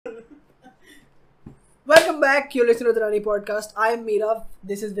back. You're listening to the Rani Podcast. I'm Meerav.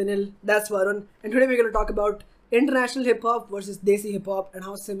 This is Vinil. That's Varun. And today we're going to talk about international hip hop versus Desi hip hop and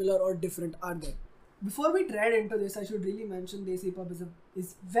how similar or different are they. Before we tread into this, I should really mention Desi hip hop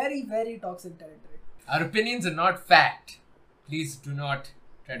is very, very toxic territory. Our opinions are not fact. Please do not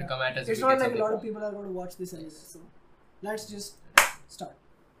try to come at us. It's not like a lot of people are going to watch this anyway. So let's just start.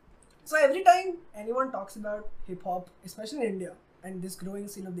 So every time anyone talks about hip hop, especially in India and this growing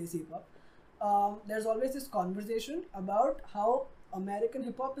scene of Desi hip hop, there's always this conversation about how American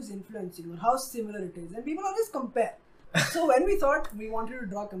hip hop is influencing or how similar it is, and people always compare. So when we thought we wanted to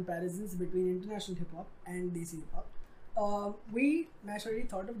draw comparisons between international hip hop and Desi hip hop, we naturally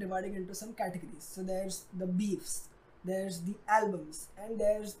thought of dividing into some categories. So there's the beefs, there's the albums, and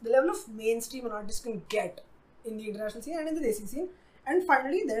there's the level of mainstream an artist can get in the international scene and in the Desi scene, and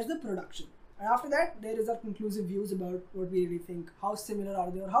finally there's the production. And after that, there is our conclusive views about what we really think, how similar are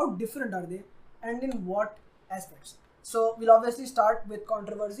they or how different are they, and in what aspects. So we'll obviously start with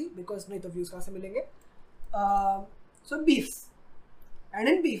controversy because nahi to views kahan se milenge. So beefs. And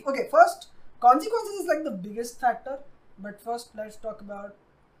in beef, okay, first, consequences is like the biggest factor, but first let's talk about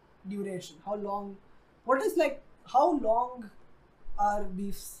duration. How long are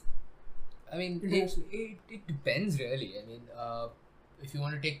beefs? I mean, it depends really. I mean, if you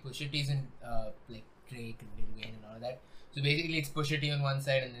want to take Pusha T's and like Drake and Lil Wayne and all that, so basically it's Pusha T on one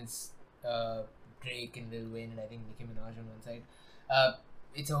side and it's Drake and Lil Wayne and I think Nicki Minaj on one side.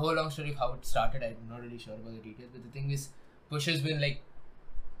 It's a whole long story of how it started. I'm not really sure about the details, but the thing is, Pusha's been like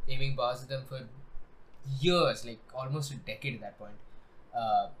aiming bars at them for years, like almost a decade at that point.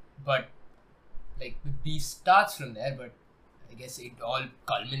 But like the beef starts from there, but I guess it all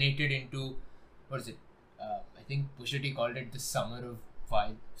culminated into, what is it? I think Pusha T called it the summer of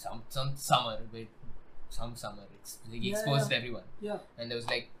vibe, some summer. It's like he exposed everyone. Yeah. And there was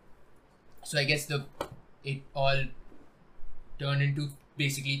like, so I guess it all turned into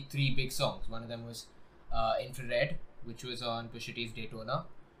basically 3 big songs. One of them was Infrared, which was on Pusha T's Daytona,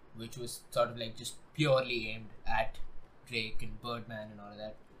 which was sort of like just purely aimed at Drake and Birdman and all of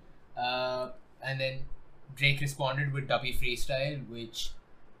that. And then Drake responded with Duppy Freestyle, which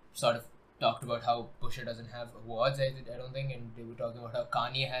sort of talked about how Pusha doesn't have awards, I don't think, and they were talking about how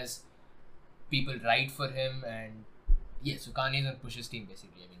Kanye has people write for him, and so Kanye's on Pusha's team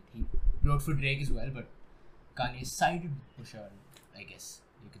basically. I mean, he wrote for Drake as well, but Kanye sided with Pusha, I guess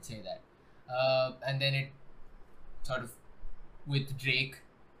you could say that. And then it sort of, with Drake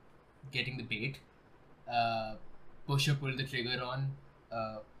getting the bait, Pusha pulled the trigger on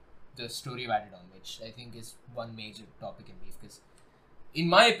the story of Added On, which I think is one major topic in beef, because in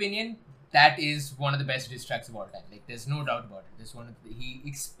my opinion, that is one of the best diss tracks of all time. Like, there's no doubt about it. He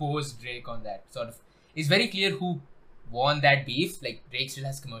exposed Drake on that. Sort of, it's very clear who won that beef. Like, Drake still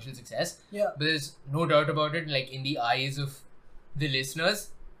has commercial success. Yeah. But there's no doubt about it. Like, in the eyes of the listeners,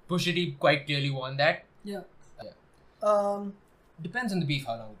 Pusha T quite clearly won that. Yeah. Depends on the beef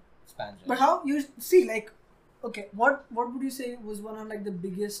how long it spans. Right? But how you see, like, okay, what would you say was one of like the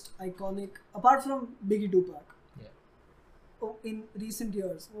biggest iconic, apart from Biggie Tupac? In recent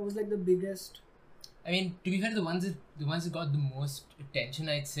years, what was like the biggest? I mean, to be fair, the ones that got the most attention,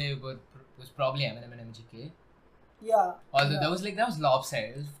 I'd say, was probably Eminem and MGK. Yeah. Although that was lopsided.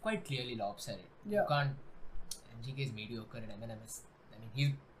 It was quite clearly lopsided. Yeah. You can't. MGK is mediocre and Eminem is. I mean, he's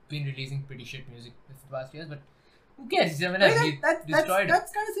been releasing pretty shit music for the past years, but who cares? It's Eminem. He destroyed it.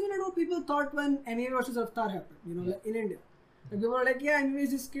 That's kind of similar to what people thought when MMA versus Avatar happened. You know, like in India, like people were like, yeah, anyways,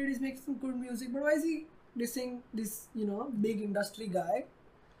 this kid is making some good music, but why is he dissing this, big industry guy,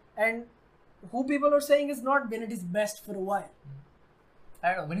 and who people are saying is not been at his best for a while.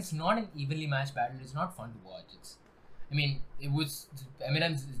 I don't know, when it's not an evenly matched battle, it's not fun to watch.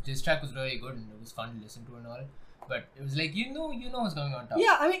 Eminem's diss track was really good and it was fun to listen to and all, but it was like, you know what's going on top.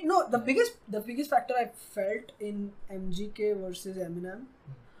 Yeah, I mean, no, the biggest factor I felt in MGK versus Eminem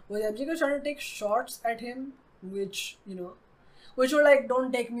was MGK trying to take shots at him, which were like,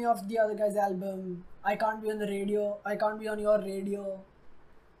 don't take me off the other guy's album, I can't be on the radio, I can't be on your radio,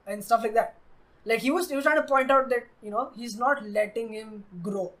 and stuff like that. Like, he was trying to point out that, he's not letting him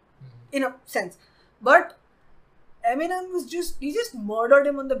grow, in a sense. But Eminem he just murdered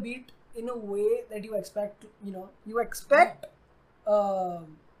him on the beat in a way that you expect,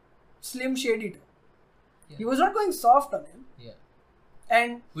 Slim Shady to. Yeah. He was not going soft on him. Yeah.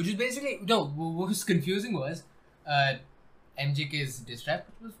 And which is basically, what was confusing was, MGK's diss track,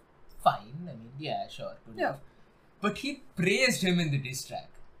 which was fine. I mean, yeah, sure. Yeah. But he praised him in the diss track.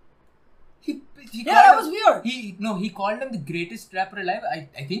 That was weird. He called him the greatest rapper alive.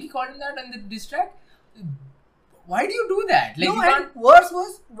 I think he called him that on the diss track. Why do you do that? Like, no, and worse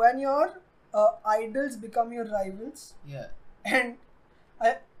was when your idols become your rivals, Yeah. and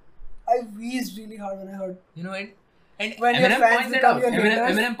I wheezed really hard when I heard. You know, and When your Eminem fans points it become out. your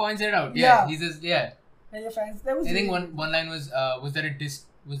haters. Eminem points it out. Yeah. He says, yeah. And your fans, that was. I think really one line was there a diss?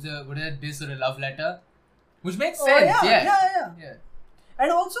 Was there a diss or a love letter? Which makes Oh, sense. yeah.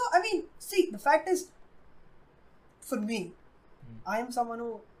 And also, I mean, see, the fact is, for me, I am someone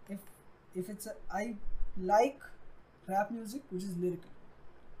who, if it's I like rap music which is lyrical.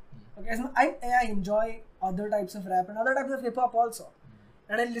 Okay, so I enjoy other types of rap and other types of hip hop also,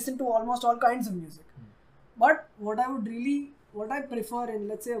 and I listen to almost all kinds of music. But what I prefer in,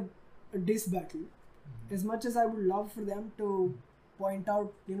 let's say, a diss battle, as much as I would love for them to point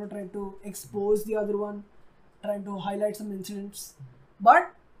out, try to expose the other one, trying to highlight some incidents,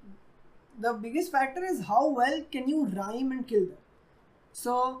 but the biggest factor is how well can you rhyme and kill them.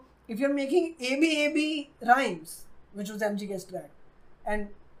 So if you're making AB rhymes, which was MGK's track, and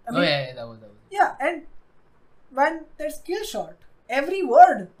I mean, that was. yeah, and when there's kill shot, every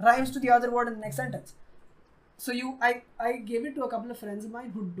word rhymes to the other word in the next sentence. So I gave it to a couple of friends of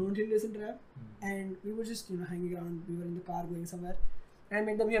mine who don't really listen to rap, and we were just hanging around. We were in the car going somewhere, and I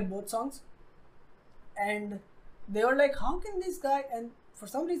made them hear both songs, and they were like, "How can this guy?" And for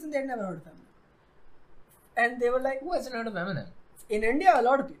some reason, they had never heard of him, and they were like, Who hasn't heard of Eminem? In India, a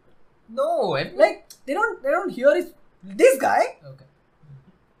lot of people No, like they don't hear this guy. Okay.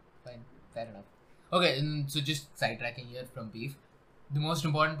 Fine. Fair enough. Okay, so just sidetracking here from beef. The most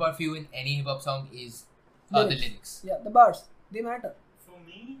important part for you in any hip hop song is the lyrics. Yeah, the bars, they matter. For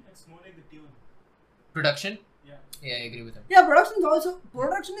me, it's more like the tune. Production? Yeah. Yeah, I agree with him. Yeah,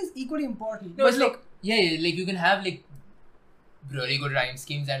 production is equally important. No, But it's like like you can have like really good rhyme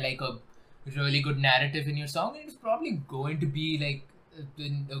schemes and like a really good narrative in your song, and it's probably going to be like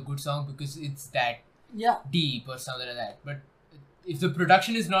a good song because it's that yeah, deep or something like that. But if the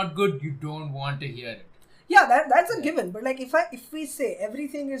production is not good, you don't want to hear it. yeah, that's a given. But like if we say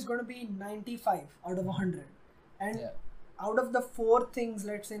everything is going to be 95 out of 100, and out of the 4 things,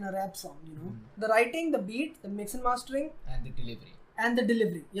 let's say in a rap song, the writing, the beat, the mix and mastering, And the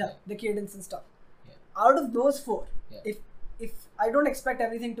delivery. the cadence and stuff. Yeah. Out of those 4, Yeah. if I don't expect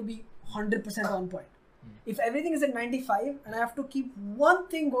everything to be 100% on point. If everything is at 95 and I have to keep one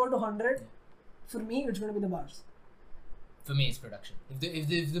thing go to 100, for me it's going to be the bars. For me, it's production.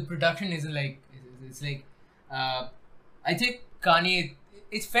 If the production isn't like, it's like, I think Kanye.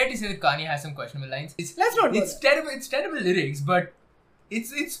 It's fair to say that Kanye has some questionable lines. Let's not go It's there. terrible. It's terrible lyrics, but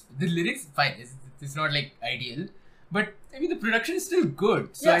it's the lyrics fine. It's not like ideal, but I mean the production is still good.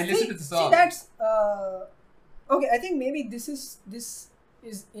 So I listen to the song. See, that's okay. I think maybe this is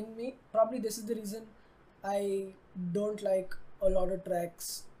in me. Probably this is the reason I don't like a lot of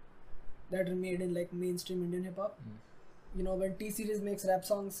tracks that are made in like mainstream Indian hip hop. When T Series makes rap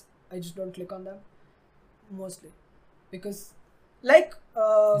songs, I just don't click on them mostly because like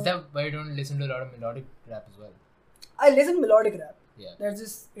Is that why you don't listen to a lot of melodic rap as well? I listen to melodic rap. Yeah. There's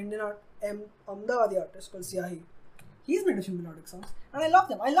this Indian Ahmedabadi artist called Siahi. He's made a few melodic songs, and I love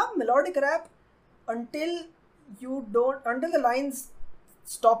them. I love melodic rap until the lines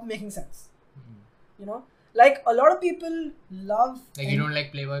stop making sense. Like a lot of people love. Like you don't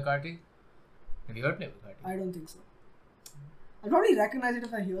like Playboy Carti? Have you heard Playboy Carti? I don't think so. I'll probably recognize it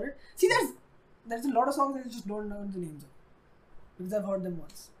if I hear it. See, there's a lot of songs that I just don't know the names of because I've heard them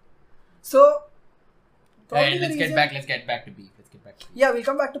once. So. Hey, let's get back to beef. Yeah, we'll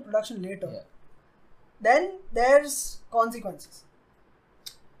come back to production later. Yeah. Then there's consequences.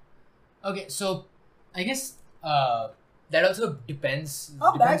 Okay, so I guess that also depends.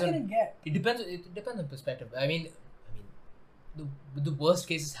 How bad depends can on, it get? It depends on perspective. I mean, the worst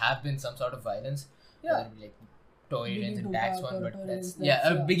cases have been some sort of violence. Yeah. Whether it be like Tory Lanez and Dax Tupac one, or but Tory that's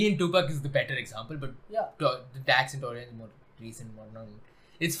Lanez, Biggie and Tupac is the better example. But Yeah. the Dax and Tory Lanez more recent, more known.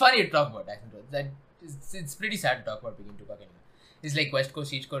 It's funny to talk about Dax and Tory. It's pretty sad to talk about Biggie and Tupac anyway. It's like West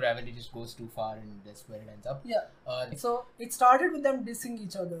Coast East Coast rivalry just goes too far and that's where it ends up. Yeah. So it started with them dissing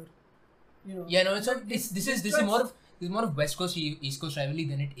each other. Yeah, no, it's not. This is more of West Coast East Coast rivalry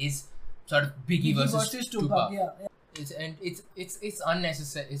than it is sort of Biggie versus Tupac. Yeah. It's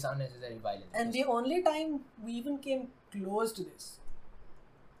unnecessary. It's unnecessary violence. And the only time we even came close to this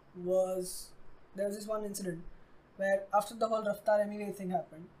was there was this one incident where after the whole Raftar Emiway thing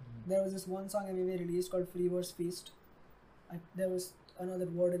happened, there was this one song Emiway released called Free Verse Feast. There was another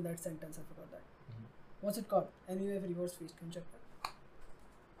word in that sentence. I forgot that. What's it called? Emiway Free Verse Feast. Can you check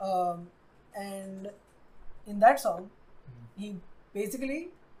that? And in that song, he basically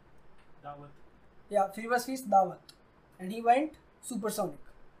Free Verse Feast Dawat, and he went supersonic,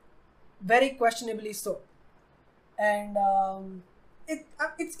 very questionably so. And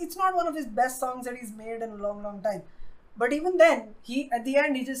it's not one of his best songs that he's made in a long time. But even then, at the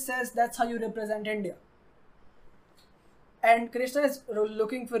end he just says that's how you represent India. And Krishna is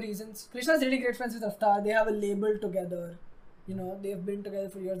looking for reasons. Krishna is really great friends with Raftaar. They have a label together. You know, they've been together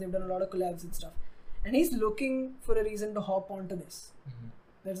for years. They've done a lot of collabs and stuff. And he's looking for a reason to hop onto this. Mm-hmm.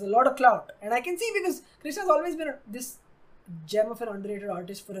 There's a lot of clout. And I can see because Krishna's always been this gem of an underrated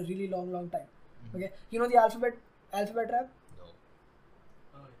artist for a really long time. Mm-hmm. Okay, you know the alphabet rap? No.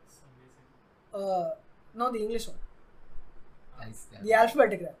 Oh, it's amazing. No, the English one. Yeah. The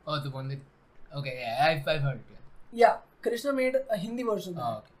alphabetic rap. Oh, the one that. Okay, yeah, I've heard it. Yeah, Krishna made a Hindi version of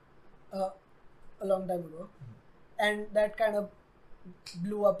that Oh, okay. a long time ago, and that kind of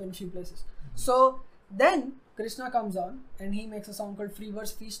blew up in few places. So then Krishna comes on and he makes a song called Free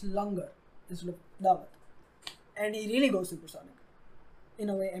Verse Feast Langar instead of Dawat, and he really goes supersonic in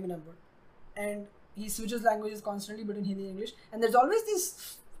a way Eminem would, and he switches languages constantly between Hindi and English, and they're always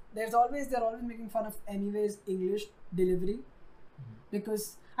making fun of Emiway's English delivery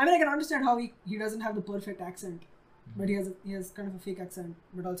because I mean I can understand how he doesn't have the perfect accent. But he has kind of a fake accent,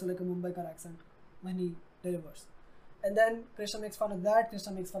 but also like a Mumbaikar accent when he delivers. And then Krishna makes fun of that.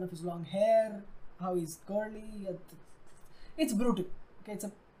 Krishna makes fun of his long hair, how he's curly. It's brutal. Okay,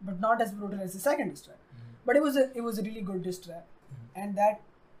 but not as brutal as the second diss track. But it was a really good diss track, and that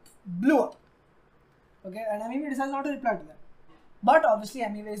blew up. Okay, and Emiway decides not to reply to that. But obviously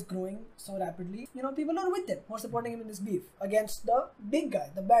Emiway is growing so rapidly. You know, people are with him, who are supporting him in this beef against the big guy,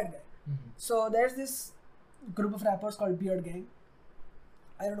 the bad guy. So there's this group of rappers called Beard Gang.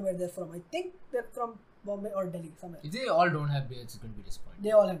 I don't know where they're from. I think they're from Bombay or Delhi, somewhere. If they all don't have beards, it's going to be disappointing.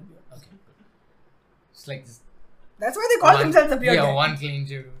 They all have beard. Okay, good. It's like this. That's why they call themselves the Beard Gang. Yeah, one clean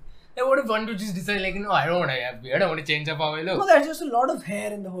shave. Like, what if one to just decide, like, no, I don't want to have beard, I want to change up how I look? No, there's just a lot of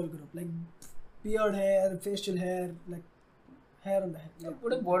hair in the whole group. Like, beard hair, facial hair, like, hair on the head. Like,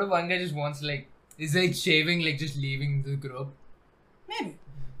 What if one guy just wants, like, is like shaving, like, just leaving the group? Maybe.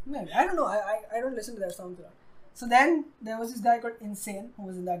 I don't know. I don't listen to their songs a lot. So then there was this guy called Insane who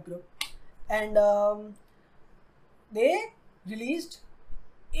was in that group, and they released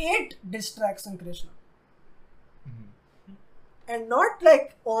 8 diss tracks on Krishna, and not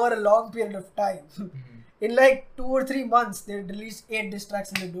like over a long period of time. In like 2 or 3 months, they released 8 diss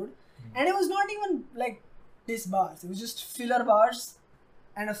tracks on the dude, and it was not even like diss bars. It was just filler bars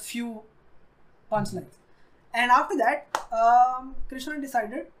and a few punchlines. And after that, Krishna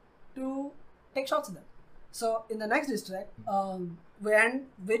decided to take shots at them. So in the next diss track,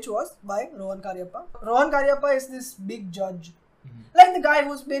 which was by Rohan Karyappa. Rohan Karyappa is this big judge, like the guy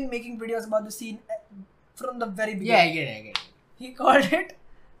who's been making videos about the scene from the very beginning. Yeah, I get it. He called it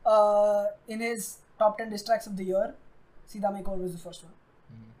in his top 10 diss tracks of the year. Sida Makeover was the first one.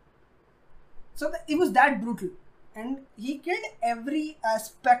 So it was that brutal, and he killed every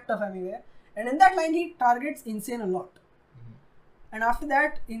aspect of Emiway. And in that line, he targets Insane a lot. And after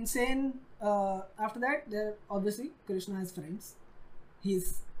that, there obviously Krishna has friends.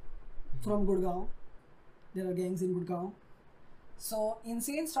 He's from Gurgaon. There are gangs in Gurgaon. So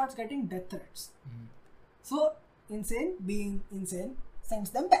Insane starts getting death threats. So Insane, being insane, sends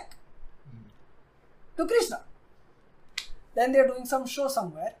them back to Krishna. Then they're doing some show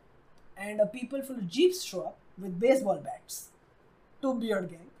somewhere, and people full of jeeps show up with baseball bats to Beard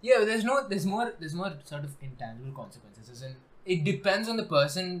Gang. Yeah, there's more sort of intangible consequences. As in, it depends on the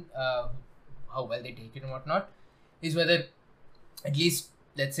person, how well they take it and whatnot. Is whether, at least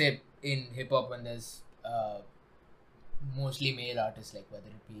let's say in hip hop, when there's mostly male artists, like whether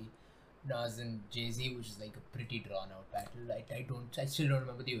it be Nas and Jay-Z, which is like a pretty drawn out battle. I still don't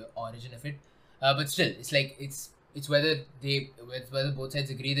remember the origin of it, but still, it's like it's whether both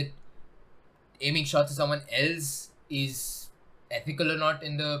sides agree that aiming shots at someone else is ethical or not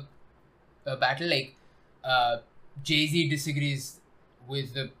in the battle. Like Jay-Z disagrees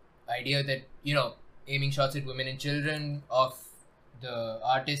with the idea that, you know, aiming shots at women and children of the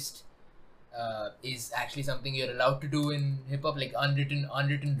artist is actually something you're allowed to do in hip hop, like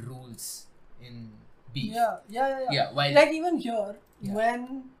unwritten rules in beef. Yeah. While, like even here,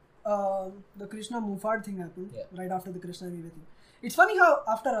 when the Krishna Mufad thing happened, right after the Krishna Emiway thing, it's funny how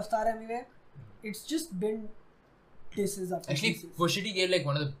after Raftaar Emiway, it's just been cases after actually cases. Pusha T gave like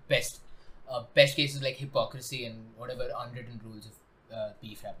one of the best cases, like hypocrisy and whatever unwritten rules of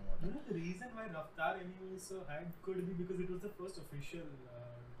beef rap and whatnot. You know, the reason why Raftaar Emiway is so hyped could be because it was the first official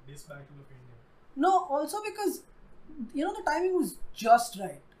diss battle of India. No, also because, you know, the timing was just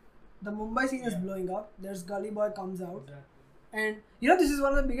right. The Mumbai scene is blowing up. There's Gully Boy comes out. Exactly. And, you know, this is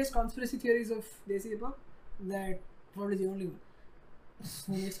one of the biggest conspiracy theories of Desi hip hop. That probably the only one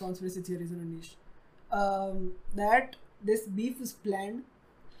who makes conspiracy theories in a niche. That this beef was planned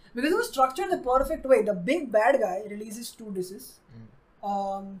because it was structured the perfect way. The big bad guy releases 2 disses.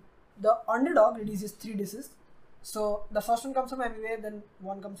 The underdog releases 3 disses. So the first one comes from MEWay, then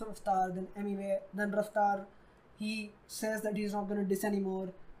one comes from Raftaar, then MEWay, then Raftaar. He says that he's not going to diss anymore.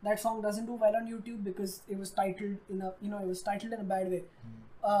 That song doesn't do well on YouTube because it was titled in a bad way,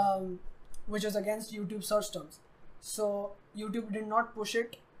 which was against YouTube search terms. So YouTube did not push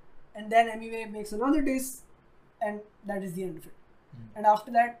it, and then MEWay makes another diss, and that is the end of it. And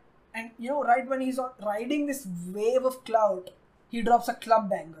after that, and right when he's riding this wave of clout, he drops a club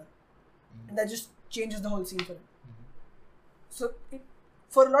banger, and that just changes the whole scene for him. So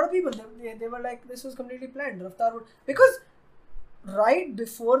for a lot of people, they were like, this was completely planned. Raftaar would, because right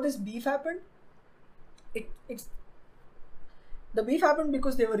before this beef happened, the beef happened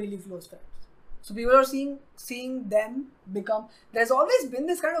because they were really close friends. So people are seeing them become. There's always been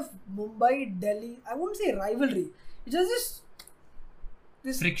this kind of Mumbai Delhi. I wouldn't say rivalry. It's just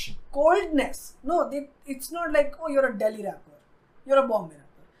this friction, coldness. No, it's not like, oh, you're a Delhi rapper, you're a Bombay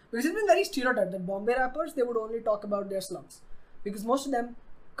rapper. Because it's been very stereotyped that Bombay rappers, they would only talk about their slums, because most of them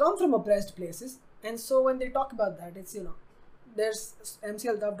come from oppressed places, and so when they talk about that, it's there's MC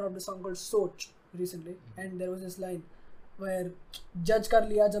Altaf dropped a song called Soch recently, and there was this line where judge kar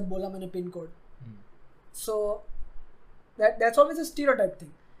liya jab bola maine pin code. So that's always a stereotype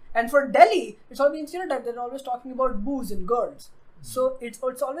thing. And for Delhi, it's always been stereotyped. They're always talking about booze and girls. So it's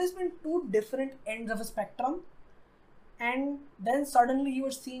always been 2 different ends of a spectrum. And then suddenly you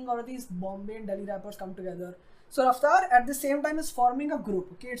were seeing all of these Bombay and Delhi rappers come together. So Raftaar at the same time is forming a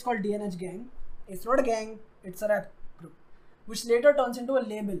group. Okay, it's called DNH Gang. It's not a gang, it's a rap group, which later turns into a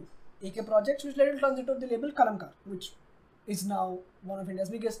label, AK Projects, which later turns into the label Kalamkar, which is now one of India's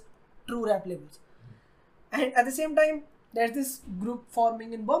biggest true rap labels. And at the same time, there's this group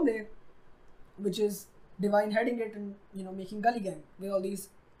forming in Bombay, which is Divine heading it and making Gully Gang with all these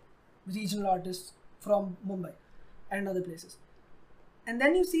regional artists from Mumbai and other places. And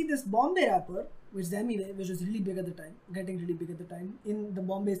then you see this Bombay rapper, which is MEWay, which was really big at the time, getting really big at the time in the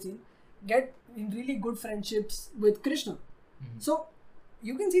Bombay scene, get in really good friendships with Krishna. So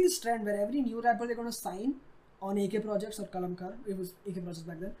you can see this trend where every new rapper they're going to sign on AK Projects or Kalamkar, it was AK Projects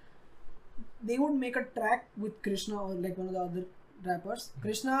back then, they would make a track with Krishna or like one of the other rappers.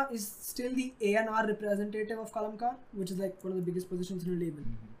 Krishna is still the A&R representative of Kalamkar, which is like one of the biggest positions in a label.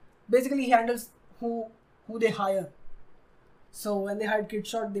 Basically, he handles who they hire. So when they hired Kid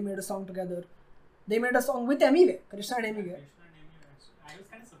Shot, they made a song together. They made a song with MEWay, Krishna and MEWay. I was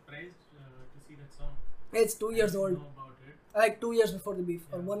kind of surprised to see that song. It's 2 years old. I didn't know about it. Like 2 years before the beef,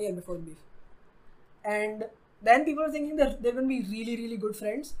 or 1 year before the beef. And then people are thinking that they're going to be really, really good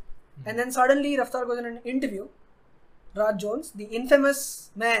friends. And then suddenly Raftaar goes in an interview. Raj Jones, the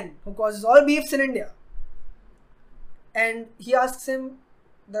infamous man who causes all beefs in India, and he asks him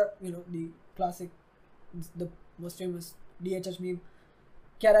the classic, the most famous DHH meme,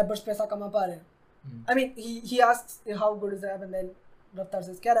 "Kya rappers paisa kama pa rahe?" I mean, he asks how good is rap, and then Raftaar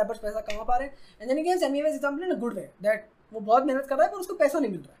says, "Kya rappers paisa kama pa rahe?" And then he gives MEWay's example in a good way, that वो बहुत मेहनत कर रहा है पर उसको पैसा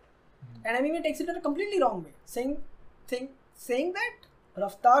नहीं मिल रहा है. And MEWay takes it in a completely wrong way, saying that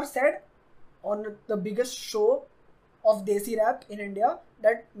Raftaar said on the biggest show of Desi rap in India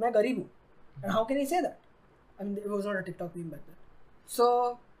that मैं गरीब हूँ. And how can he say that? I mean, it was not a TikTok meme back then.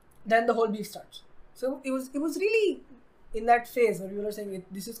 So then the whole beef starts. So it was really in that phase where people are saying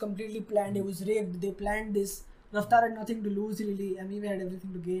this is completely planned, it was rigged, they planned this. Raftaar had nothing to lose really, MEWay had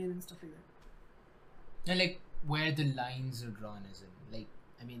everything to gain and stuff like that. And like where the lines are drawn is in, like,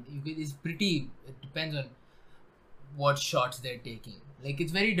 I mean, it depends on what shots they're taking. Like,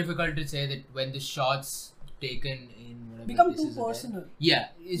 it's very difficult to say that when the shots taken in whatever become too personal.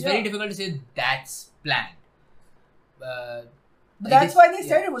 It's very difficult to say that's planned. But that's why they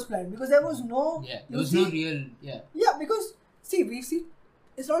said it was planned, because there was no... there was no real... Yeah, because, we see...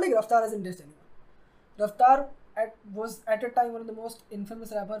 It's not like Raftaar hasn't dissed anyone. Raftaar was at a time one of the most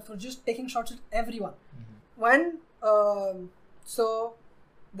infamous rappers for just taking shots at everyone. When... so,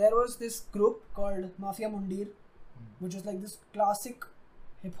 there was this group called Mafia Mundir, which was like this classic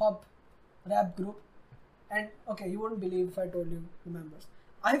hip-hop rap group. And okay, you wouldn't believe if I told you the members.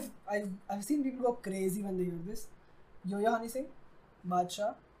 I've seen people go crazy when they hear this. Yo-Yo Honey Singh,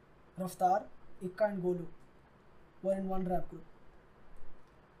 Badshah, Raftaar, Ikka and Golu were in one rap group.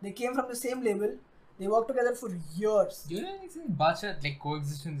 They came from the same label. They worked together for years. Do you know Badshah like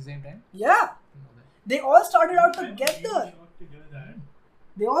coexist at the same time? Yeah. They all started out together.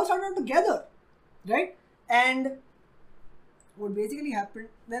 They all started out together. Right? And what basically happened,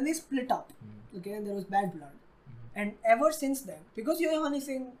 then they split up. Okay, and there was bad blood. And ever since then, because Yo-Yo Honey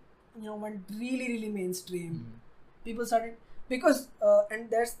Singh, went really, really mainstream, people started because and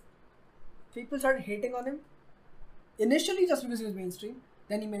there's people started hating on him initially just because he was mainstream.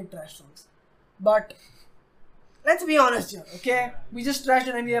 Then he made trash songs. But let's be honest here, okay? We just trashed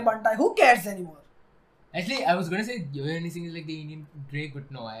an NBA Bantai. Who cares anymore? Actually, I was gonna say Yo-Yo Singh is like the Indian Drake,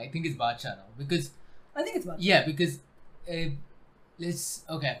 but no, I think it's Badshah now because I think it's bad. yeah, because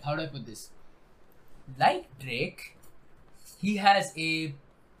how do I put this? Like Drake, he has a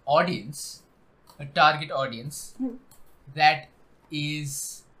target audience that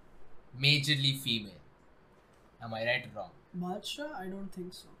is majorly female. Am I right or wrong? Badshah? I don't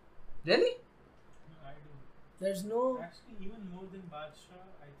think so. Really? No, I do. There's no. Actually, even more than Badshah,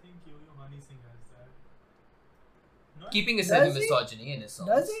 I think Yo-Yo Honey Singh has that. Not Keeping aside the Does he? misogyny in his songs.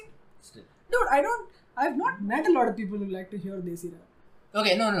 Does he? Still. Dude, I've not met a lot of people who like to hear Desi rap.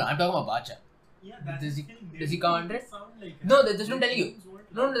 Okay, no, I'm talking about Badshah. Yeah, that's Does the he- thing. does he They come don't under it? sound like No, that. that's what I'm Their telling you. tunes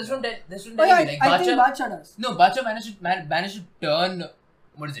weren't No, like that's that. what I'm Oh, telling yeah, you. Like I think Badshah. Badshah does. No, Badshah managed to turn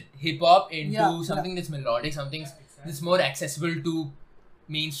hip hop into Yeah, something that's melodic, something Yeah, exactly. that's more accessible to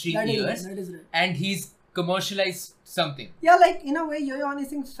mainstream That is right. ears, That is right. and he's commercialized something. Yeah, like in a way, Yo-Yo Honey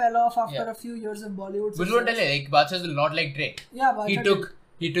Singh fell off after Yeah. a few years of Bollywood. But success. don't tell you, like Badshah's a lot like Drake. Yeah, Badshah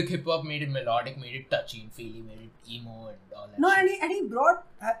He did. took hip hop, made it melodic, made it touchy and feely, made it emo and all that. No, shit. and he brought.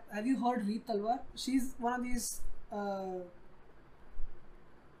 Have you heard Reet Talwar? She's one of these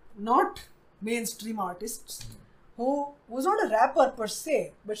not mainstream artists who was not a rapper per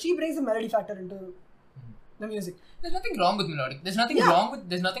se, but she brings a melody factor into the music. There's nothing wrong with melodic. There's nothing Yeah. wrong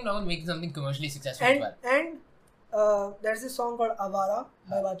with making something commercially successful as well. And there's this song called Avara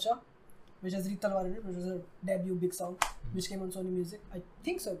by Badshah, which has Reet Talwar in it, which was a debut big song, which came on Sony Music. I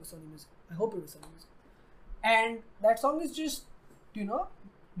think so, it was Sony Music. I hope it was Sony Music. And that song is just,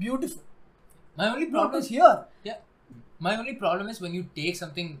 beautiful. My only It problem was is here. My only problem is when you take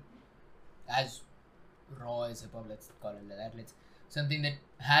something as raw as hip hop, let's call it like that, something that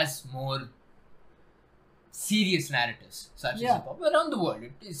has more serious narratives, such as Yeah. hip hop around the world.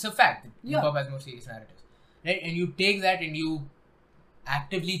 It's a fact that Yeah. hip hop has more serious narratives, right? And you take that and you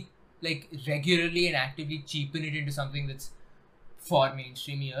actively, like regularly and actively cheapen it into something that's for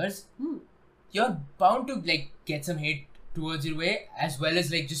mainstream ears. You're bound to like get some hate towards your way, as well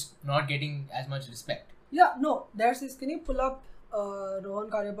as like just not getting as much respect. Yeah, no, there's this. Can you pull up Rohan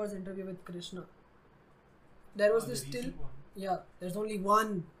Karyapar's interview with Krishna? There was The this still. recent one. Yeah, there's only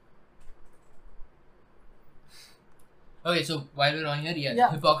one. Okay, so while we're on here,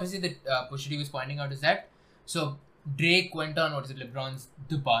 Yeah. hypocrisy that Pusha T was pointing out is that so Drake went on LeBron's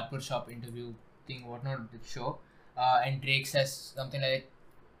The Barber Shop interview thing, whatnot, the show, and Drake says something like,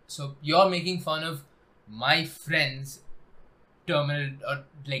 "So you're making fun of my friend's terminal or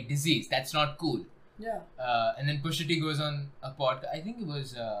like disease? That's not cool." Yeah. And then Pusha T goes on a podcast. I think it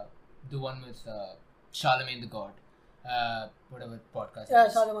was the one with Charlemagne the God, whatever podcast. Yeah, it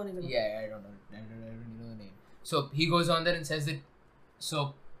is. Charlemagne is the God. Yeah, I don't know the name. So he goes on there and says that.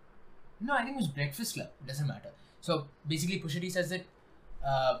 So, no, I think it was Breakfast Club. It doesn't matter. So basically, Pusha T says that.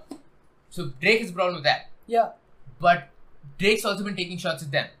 So Drake has a problem with that, Yeah. but Drake's also been taking shots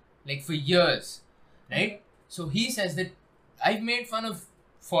at them like for years, right? So he says that I've made fun of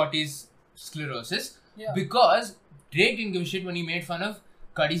 40s sclerosis Yeah. because Drake didn't give a shit when he made fun of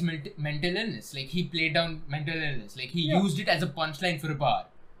Cuddy's mental illness. Like he played down mental illness. Like he Yeah. used it as a punchline for a bar,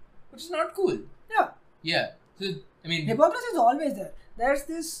 which is not cool. Yeah. Yeah. So I mean, Hypocrisy is always there. There's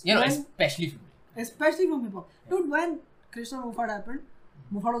this. you know, when- especially for me. especially from hip hop. Dude, when Krishna Mufad happened,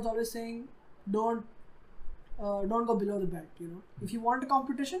 Mufad was always saying, don't go below the belt. If you want a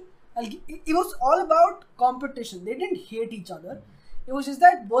competition, it was all about competition. They didn't hate each other. It was just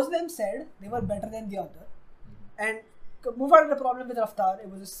that both of them said they were better than the other, and Mufad had a problem with Raftar. It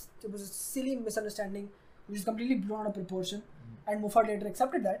was a silly misunderstanding, which is completely blown out of proportion, and Mufad later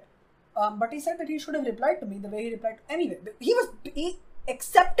accepted that. But he said that he should have replied to me the way he replied. Anyway, he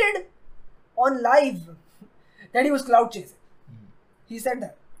accepted on live that he was cloud chasing. He said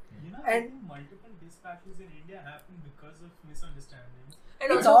that. I And- think multiple dispatches in India happen because of misunderstandings.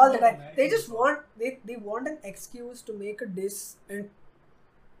 And It's also, all the time. American They just song. want they want an excuse to make a diss and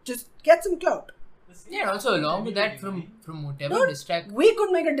just get some clout. The same yeah, and also along with that, anybody, from whatever Dude, diss track. we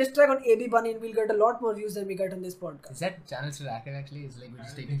could make a diss track on AB Bunny and we'll get a lot more views than we get on this podcast. Is that channel still active? Actually, it's like we're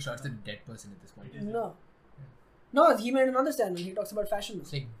just taking shots at a dead person at this point. It is. No, he made another channel. He talks about fashion.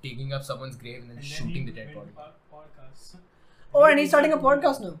 It's like digging up someone's grave and then And then shooting he the dead went body. podcasts. Oh, and he's starting a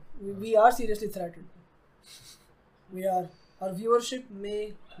podcast now. We are seriously threatened. We are. Our viewership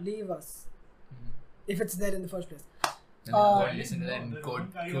may leave us if it's there in the first place. And then go Uh, and listen to that and The go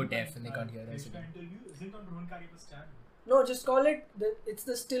Rohan Karyapan, deaf and they can't hear us Krishna again. interview isn't on Rohan Karyapan's channel. No, just call it. It's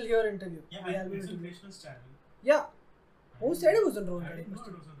the Still Here interview. Yeah, The and album it's on interview. Krishna's channel. Yeah. Who said it was on Rowan I didn't know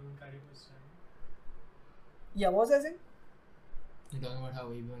Carey? it was on Rowan Carey first time. Yeah, what was I saying? You're talking about how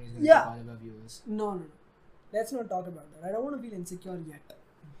everyone is going to Yeah. take all of our viewers. No. Let's not talk about that. I don't want to feel insecure yet.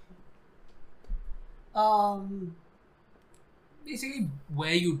 Basically,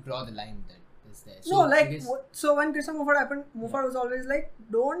 where you draw the line that is there. No, I like, guess- so when Krishna Mufad happened, Mufad was always like,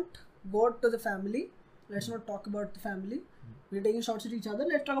 don't go to the family. Let's not talk about the family. We're taking shots at each other.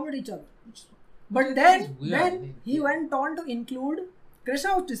 Let's talk about each other. But Which then, is weird, then I think. he went on to include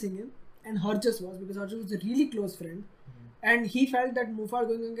Krishna was dissing him, and Harjas was, because Harjas was a really close friend, and he felt that Mufad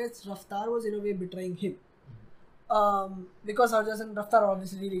going against Raftar was in a way betraying him. Because Harjas and Raftar are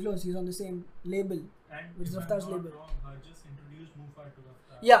obviously really close. He's on the same label. And Which is if I'm Raftar's not label. wrong, Harjas introduced Mufad to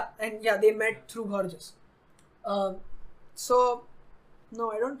Raftar. Yeah, and yeah, they met through Harjas. So,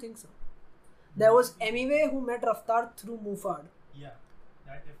 no, I don't think so. There was Emiway who met Raftar through Mufad. Yeah,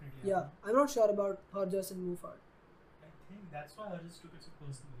 that definitely Yeah, happened. I'm not sure about Harjas and Mufad. I think that's why Harjas took it so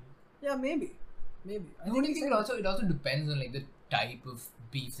personally. Yeah, maybe. I I think it also depends on like the type of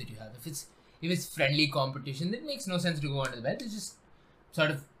beef that you have. If it's friendly competition, then it makes no sense to go under the belt. It's just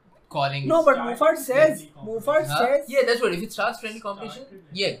sort of calling. No, but Start Mufad says, friendly Mufad Huh? says, Yeah, that's what. If it starts friendly competition, Started,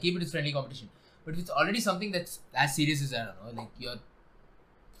 yeah, keep it as friendly competition. But if it's already something that's as serious as, I don't know, like your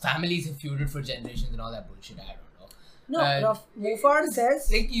families have feuded for generations and all that bullshit, I don't know. Mufad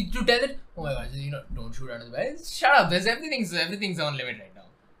says, Like you to tell it, oh my god, don't shoot under the belt. Shut up. Everything's on limit right now.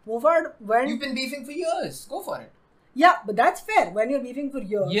 Mufad went, You've been beefing for years. Go for it. yeah, but that's fair. When you're beefing for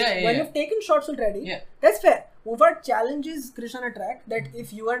years, when you've taken shots already, Yeah. that's fair. Mufad challenges Krishna on a track that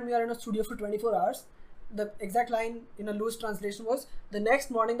if you and me are in a studio for 24 hours, the exact line in a loose translation was, the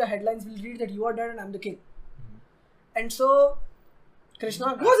next morning the headlines will read that you are dead and I'm the king. And so,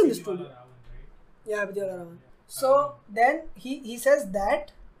 Krishna goes in the studio. Yeah, Abhidhyala Raman. So then he says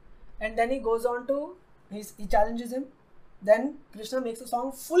that, and then he goes on to he challenges him. Then Krishna makes a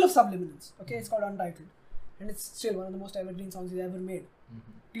song full of subliminals. Okay, it's called Untitled, and it's still one of the most evergreen songs he's ever made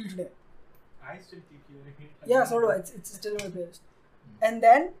till today. I still keep hearing it. Yeah, so do I. It's still on my playlist. And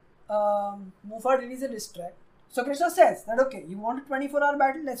then Mufad releases a diss track. So Krishna says that okay, you want a 24-hour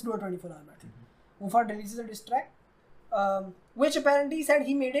battle? Let's do a 24-hour battle. Mufad releases a diss track, which apparently he said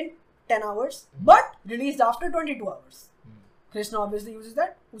he made in 10 hours, but released after 22 hours. Krishna obviously uses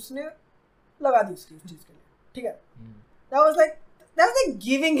that. उसने लगा दी उसकी उस चीज के लिए. ठीक है? That was like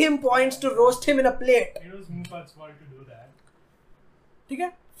giving him points to roast him in a plate. It was Mufad's fault to do that. ठीक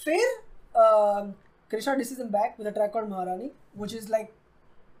है? फिर Krishna disses him back with a track called Maharani, which is like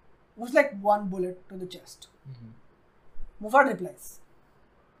one bullet to the chest. Mufad replies.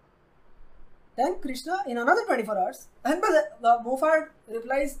 Then Krishna in another 24 hours, and Mufad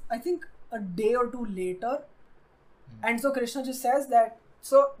replies I think a day or two later, and so Krishna just says that.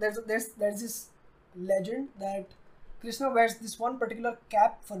 So there's this legend that Krishna wears this one particular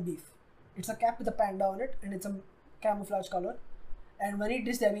cap for beef. It's a cap with a panda on it, and it's a camouflage color. And when he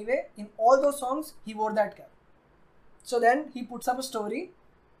dissed Emiway, in all those songs, he wore that cap. So then he puts up a story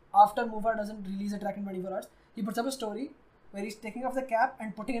after Mufad doesn't release a track in 24 hours. He puts up a story where he's taking off the cap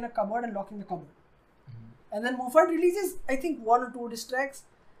and putting in a cupboard and locking the cupboard. And then Mufad releases, I think, 1 or 2 diss tracks,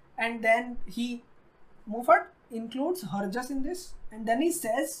 and then Mufad includes Harjas in this, and then he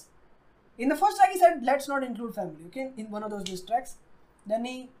says, in the first track he said, let's not include family, okay, in one of those diss tracks. Then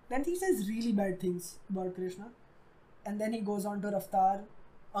he says really bad things about Krishna, and then he goes on to Raftar,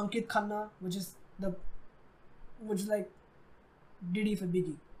 Ankit Khanna, which is like Diddy for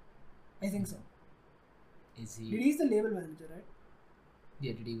Biggie, I think so. Is he? Diddy's the label manager, right?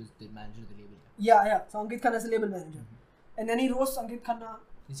 Yeah, Diddy was the manager of the label. Yeah. So Ankit Khanna is the label manager, and then he roasts Ankit Khanna.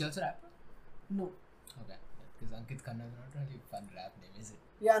 Is he also a rapper? No. Okay, because Ankit Khanna is not really a fun rap name, is it?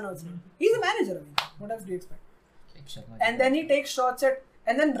 Yeah, no, it's not. He's a manager. I mean, what else do you expect? Like Sharma. And then he takes shots at.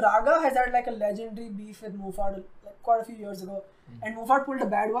 And then Raga has had like a legendary beef with Mufad like quite a few years ago. And Mufad pulled a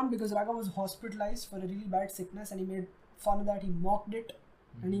bad one because Raga was hospitalized for a really bad sickness, and he made fun of that. He mocked it,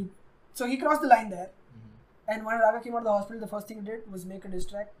 and he crossed the line there. And when Raga came out of the hospital, the first thing he did was make a diss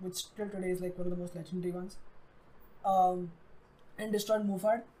track, which still today is like one of the most legendary ones, and destroyed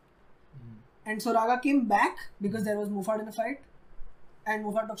Mufad. And so Raga came back because there was Mufad in the fight, and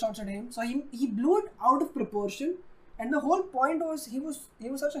Mufad took shots at him. So he blew it out of proportion. And the whole point was he was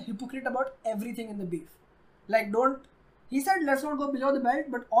such a hypocrite about everything in the beef. Like he said let's not go below the belt,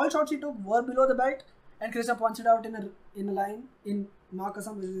 but all shots he took were below the belt. And Krishna points it out in a line in Maa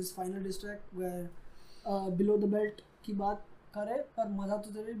Kasam, which is his final diss track, where below the belt की बात करे पर मजा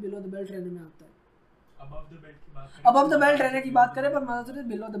तो तेरे below the belt रहने में आता है. Above the belt की बात करें. Above the belt रहने की बात करे पर मजा तो तेरे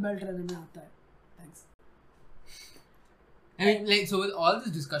below the belt रहने में आता है. Thanks. I mean, like, so with all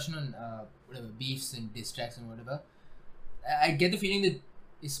this discussion on whatever beefs and diss tracks and whatever, I get the feeling that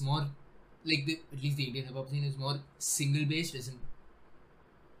it's more like at least the Indian hip hop scene is more single based, isn't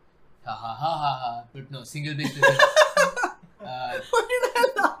ha ha ha ha ha, but no, single based isn't. What did I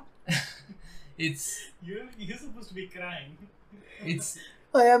laugh? It's You're supposed to be crying. it's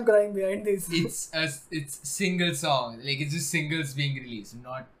I am crying behind this. it's single song, like it's just singles being released,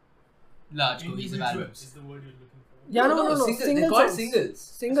 not large cohesive Individual albums. is the word you're looking for. Yeah, no. They're called songs. singles.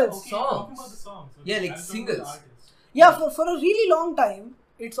 Singles. Okay, you're talking Songs. about the songs. Yeah, like I'm talking about the singles. artist. Yeah, for a really long time,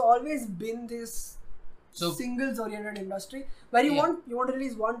 it's always been this So singles-oriented industry where you Yeah. want to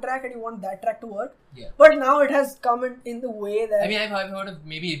release one track and you want that track to work. Yeah. But now it has come in the way that I mean, I've heard of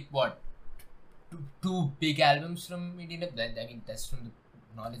maybe two big albums from Indian. I mean, that's from the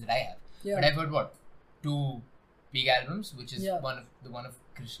knowledge that I have. yeah, But I've heard two big albums, which is Yeah. one of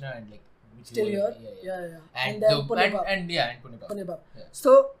Krishna and like which still is here. yeah. Yeah. And then Punjab. and Punjab. Punjab. Yeah.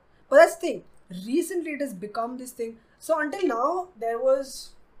 So, but that's the thing. Recently, it has become this thing. So until now, there was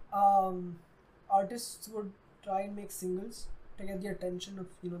artists would try and make singles to get the attention of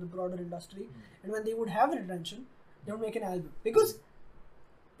the broader industry, and when they would have the attention, they would make an album. Because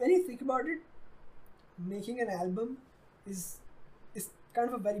when you think about it, making an album is kind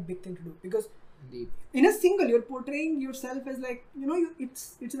of a very big thing to do. Because Indeed. in a single, you're portraying yourself as like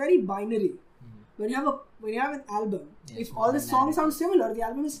it's very binary. When you have an album, Yeah, if it's all more the of a songs sound narrative. similar, the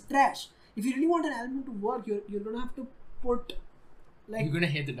album is trash. If you really want an album to work, you're gonna have to put like You're gonna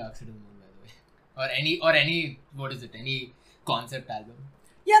hate the Dark Side of the Moon, by the way, or any what is it? Any concept album.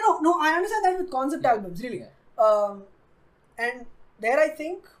 no, I understand that with concept albums, really. Yeah. And there I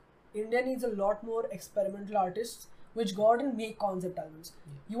think India needs a lot more experimental artists which go out and make concept albums.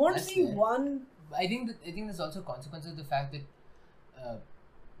 You want to That's see fair. one. I think there's also consequences of the fact that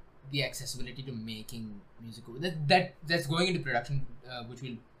the accessibility to making music that's going into production, which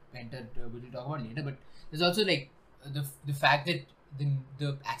we'll talk about later. But there's also like the fact that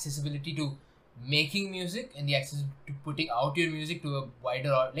the accessibility to making music and the access to putting out your music to a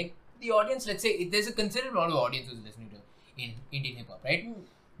wider like the audience. Let's say there's a considerable amount of audience who's listening to in Indian hip hop, right?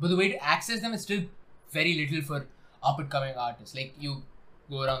 But the way to access them is still very little for up and coming artists. Like you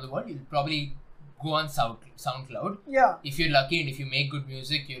go around the world, you'll probably go on SoundCloud. Yeah. If you're lucky and if you make good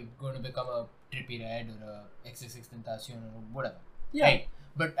music, you're going to become a Trippie Redd or a XXXTentacion or whatever. Yeah. Right?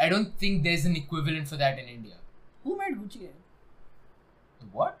 But I don't think there's an equivalent for that in India. Who made Gucci Gang? The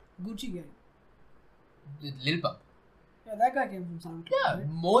what? Gucci Gang. The Lil Pump. Yeah, that guy came from SoundCloud. Yeah,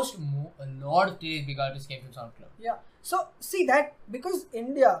 right? a lot of today's big artists came from SoundCloud. Yeah. So see that because in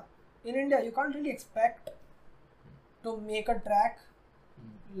India you can't really expect to make a track,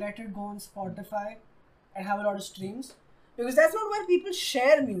 let it go on Spotify and have a lot of streams, because that's not where people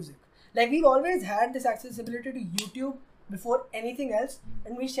share music. Like we've always had this accessibility to YouTube before anything else,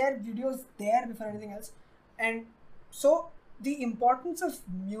 and we share videos there before anything else. And so the importance of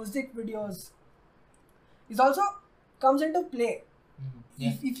music videos is also comes into play.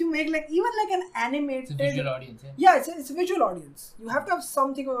 Yeah. If you make like even like an animated, It's a visual audience, yeah. yeah, it's a visual audience. You have to have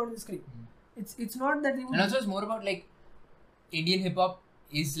something going on the screen. It's not that they would. And also it's more about like Indian hip hop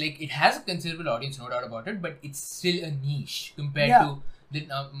is like it has a considerable audience, no doubt about it, but it's still a niche compared Yeah. to the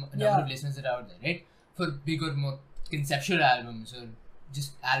number Yeah. of listeners that are out there, right? For bigger, more conceptual albums or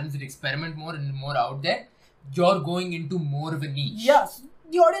just albums that experiment more and more out there, you're going into more of a niche. Yes,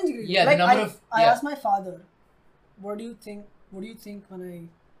 the audience agrees. Yeah, the like number of- I yeah. asked my father, what do you think when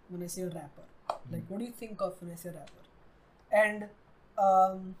I say a rapper? Like, what do you think of when I say rapper? And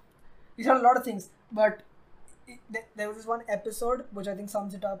he said a lot of things, but there was this one episode which I think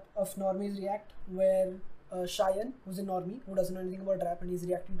sums it up of Normies React, where Cheyenne, who's a normie who doesn't know anything about rap and he's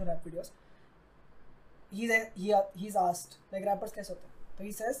reacting to rap videos, he's asked like rappers कैसे होते हैं? तो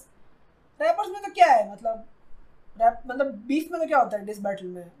he says rappers में तो क्या है, मतलब rap मतलब बीफ में तो क्या होता है डिस बैटल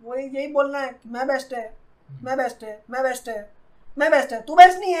में, वो यही बोलना है कि मैं बेस्ट है, मैं बेस्ट है, मैं बेस्ट है, मैं बेस्ट है, तू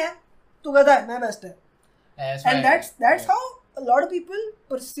बेस्ट नहीं है, तू गधा है, मैं बेस्ट है. And that's how a lot of people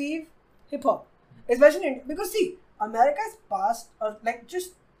perceive hip hop, especially in, because see, America's past or like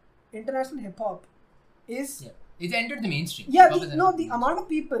just international hip hop is It's entered the mainstream. yeah, Hip-hop has the entered mainstream. amount of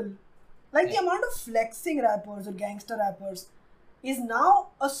people, like the amount of flexing rappers or gangster rappers is now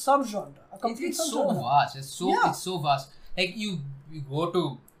a subgenre, a complete It's so subgenre. vast. Yeah. It's so vast. Like you go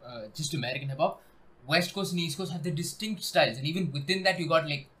to just American hip hop, West Coast and East Coast have their distinct styles, and even within that you got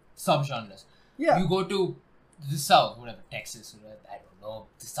like subgenres. Yeah. You go to the South, whatever, Texas, or I don't know,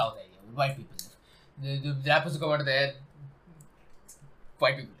 the South area where white people live. The rappers who come out of there,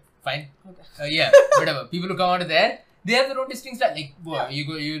 white people live. Fine. Okay. Yeah, whatever. People who come out of there, they have their own distinct style. Like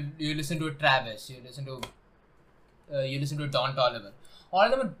you listen to a Travis, you listen to a Don Toliver. all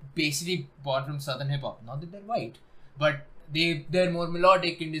of them are basically born from southern hip hop. Not that they're white, but they're more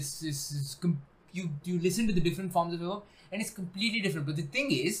melodic, and you listen to the different forms of hip hop, and it's completely different. But the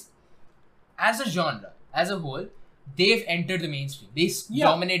thing is, as a genre, as a whole, they've entered the mainstream. They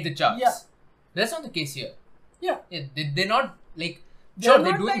dominate the charts. Yeah. That's not the case here. Yeah. They're not like They're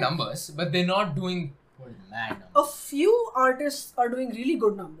they're not doing like- numbers, but they're not doing mad numbers. A few artists are doing really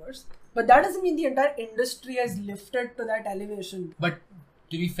good numbers, but that doesn't mean the entire industry has lifted to that elevation. But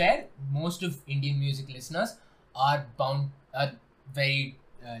to be fair, most of Indian music listeners are very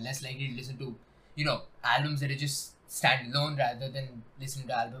less likely to listen to albums that are just standalone rather than listen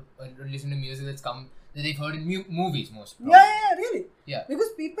to music that they've heard in movies most probably. Yeah, really. Yeah. Because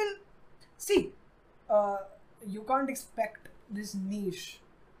people see, you can't expect this niche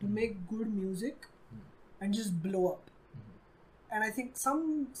to make good music and just blow up. And I think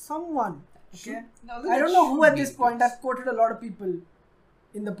someone, okay, I don't know who at this point. I've quoted a lot of people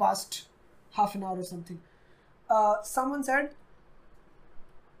in the past half an hour or something. Someone said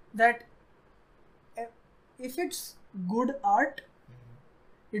that if it's good art,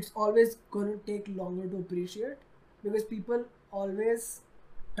 it's always gonna take longer to appreciate because people always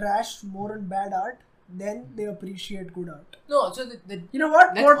trash more on bad art than they appreciate good art. No, so You know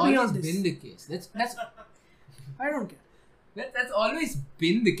what? that's Quote me always on this. been the case. That's I don't care. that's always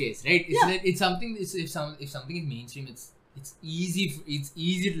been the case, right? It's Yeah. that it's something. If something is mainstream, it's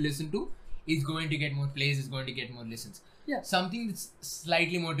easy to listen to. It's going to get more plays. It's going to get more listens. Yeah. Something that's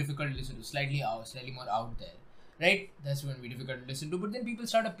slightly more difficult to listen to, slightly more out there, right? That's going to be difficult to listen to. But then people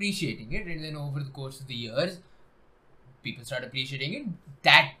start appreciating it, and then over the course of the years, people start appreciating it.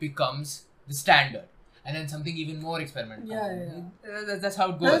 That becomes the standard, and then something even more experimental. Yeah. That's how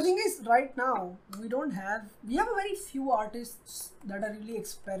it But the goes. thing is, right now we have a very few artists that are really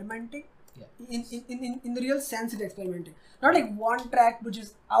experimenting. Yeah. In the real sense, it's experimenting. Not like one track which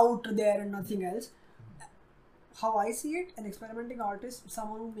is out there and nothing else. How I see it, an experimenting artist,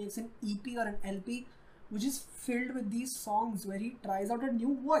 someone who makes an EP or an LP which is filled with these songs where he tries out a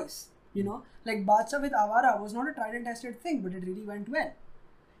new voice. Like Badshah with Awara was not a tried and tested thing, but it really went well.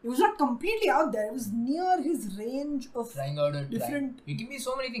 It was not completely out there. It was near his range of Trying out a different. It can be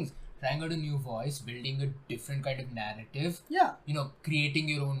so many things. Trying out a new voice, building a different kind of narrative. Yeah. Creating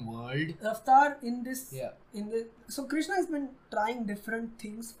your own world. Raftar in this. Yeah. So Krishna has been trying different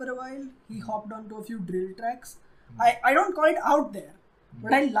things for a while. He hopped onto a few drill tracks. I don't call it out there,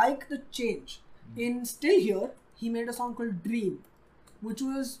 but I like the change. In Still Here, he made a song called Dream, which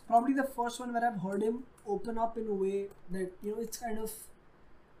was probably the first one where I've heard him open up in a way that it's kind of.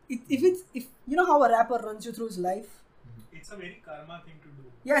 If you know how a rapper runs you through his life. It's a very karma thing to do.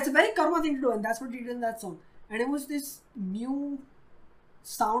 Yeah, it's a very karma thing to do, and that's what he did in that song. And it was this new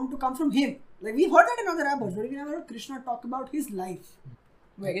sound to come from him. Like we've heard that in other rappers, but we never heard Krishna talk about his life.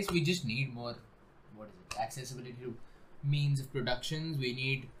 I guess we just need more, accessibility to means of productions. We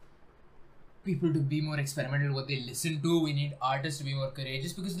need people to be more experimental with what they listen to. We need artists to be more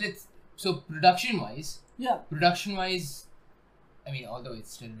courageous because production wise, I mean, although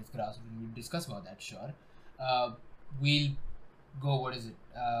it's still in its grasp, we'll discuss about that, sure. We'll go,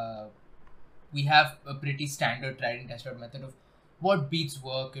 we have a pretty standard tried and tested method of what beats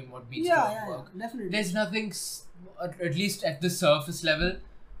work and what beats don't work. Yeah, definitely. There's nothing, at least at the surface level,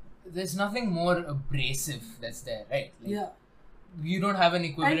 there's nothing more abrasive that's there, right? You don't have an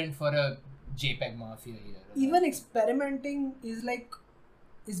equivalent for a JPEG Mafia here. Even experimenting is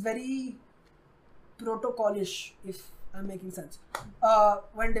very protocolish, if I'm making sense.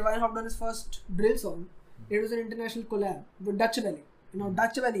 When Divine hopped on his first drill song, it was an international collab with Dutch Valley.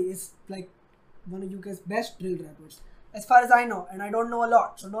 Dutch Valley is like one of UK's best drill rappers, as far as I know, and I don't know a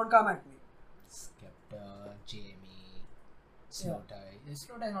lot, so don't come at me. Skepta, Jamie, Slowthai.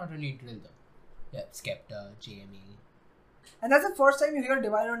 Slowthai is not really drill though. Yeah, Skepta, Jamie. And that's the first time you hear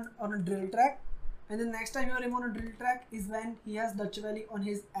Divine on a drill track, and the next time you hear him on a drill track is when he has Dutch Valley on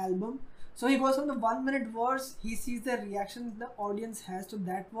his album. So he goes from the 1 minute verse, he sees the reaction the audience has to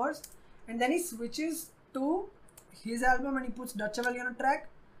that verse, and then he switches to his album and he puts Dutch Valley on a track,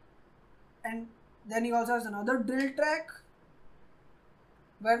 and then he also has another drill track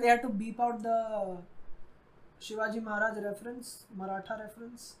where they had to beep out the Shivaji Maharaj reference, Maratha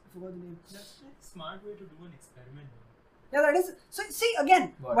reference. I forgot the name. That's a smart way to do an experiment. Yeah, that is. So see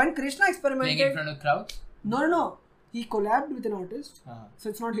again, What? when Krishna experimented. Playing in front of crowds? No. He collabed with an artist, Uh-huh. so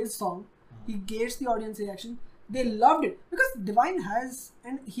it's not his song. He gauged the audience reaction. They loved it because Divine has,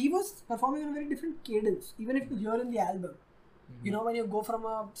 and he was performing on a very different cadence. Even if you hear in the album, when you go from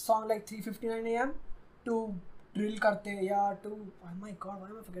a song like 3:59 a.m. to Drill Karte, to oh my god, why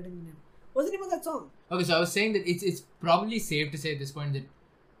am I forgetting the name? What's the name of that song? Okay, so I was saying that it's probably safe to say at this point that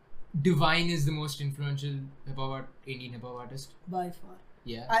Divine is the most influential Indian hip hop artist. By far.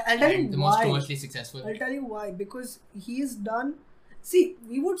 Yeah. I'll tell you and the why. most commercially successful. I'll tell you why. Because he's done. See,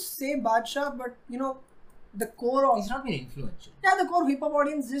 we would say Badshah, but the core of He's not been influential. the core hip hop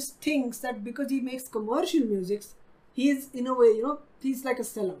audience just thinks that because he makes commercial music, he's in a way, he's like a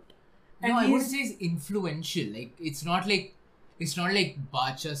sellout. No, I wouldn't say he's influential. Like it's not like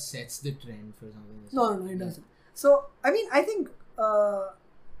Badshah sets the trend for something. No, it doesn't. So I mean, I think. How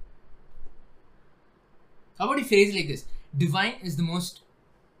about you phrase it like this? Divine is the most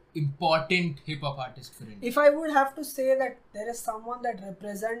important hip hop artist for India. If I would have to say that there is someone that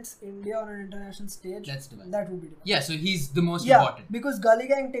represents India on an international stage, That's Divine. That would be Divine. Yeah, so he's the most important. Because Gully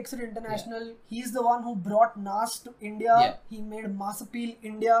Gang takes it international. He's the one who brought Nas to India. Yeah. He made Mass Appeal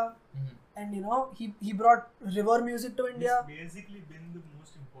India. Mhm. And he brought river music to India. He's basically been the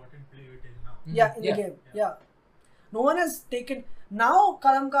most important player till now. Yeah, in the game. Yeah. No one has taken. Now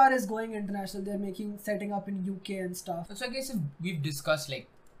Kalamkar is going international. They're setting up in UK and stuff. So I guess if we've discussed like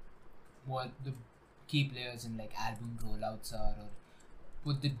what the key players in like album rollouts are, or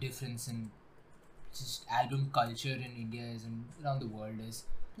what the difference in just album culture in India is and around the world is.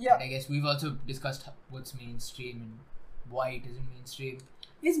 Yeah. And I guess we've also discussed what's mainstream and why it isn't mainstream.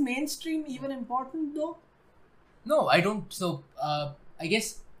 Is mainstream even important though? No, I don't. So I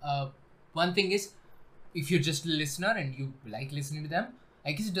guess one thing is, if you're just a listener and you like listening to them,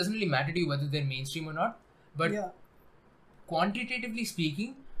 I guess it doesn't really matter to you whether they're mainstream or not. But quantitatively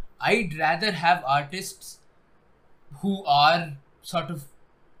speaking, I'd rather have artists who are sort of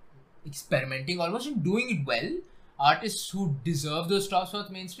experimenting almost and doing it well. Artists who deserve those stops for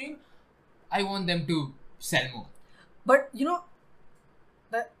mainstream, I want them to sell more. But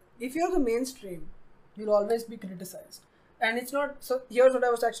that if you're the mainstream, you'll always be criticized. And it's not. So here's what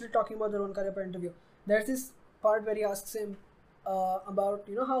I was actually talking about the Ron Karyappa interview. There's this part where he asks him about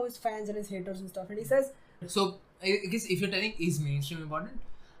how his fans and his haters and stuff, and he says. So I guess if you're telling is mainstream important,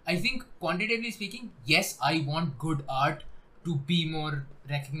 I think quantitatively speaking, yes, I want good art to be more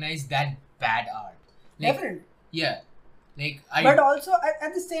recognized than bad art. Definitely. Yeah. But also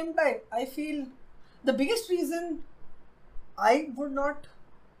at the same time, I feel the biggest reason I would not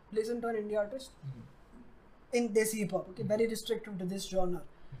listen to an indie artist in Desi hip hop, very restricted to this genre,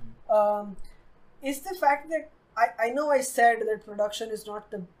 is the fact that I know I said that production is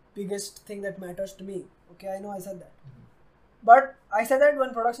not the biggest thing that matters to me. I know I said that. But I said that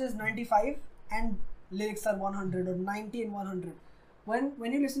when production is 95 and lyrics are 100 or 90 and 100. When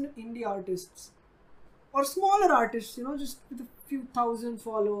you listen to indie artists or smaller artists, just with a few thousand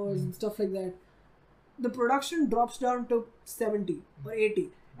followers and stuff like that, the production drops down to 70 or 80.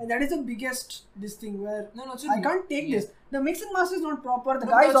 And that is the biggest thing where I can't take this. The mix and master is not proper. The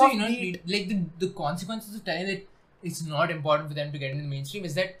guy's off beat. Like the consequences of telling that it's not important for them to get into the mainstream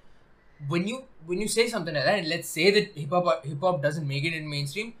is that when you say something like that, and let's say that hip hop doesn't make it in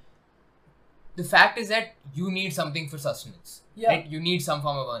mainstream, the fact is that you need something for sustenance. Yeah. Right? You need some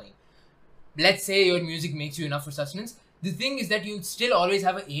form of earning. Let's say your music makes you enough for sustenance. The thing is that you still always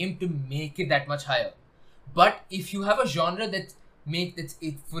have an aim to make it that much higher. But if you have a genre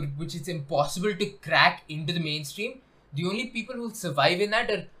for which it's impossible to crack into the mainstream, the only people who will survive in that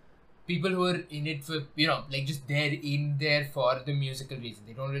are people who are in it for just they're in there for the musical reason.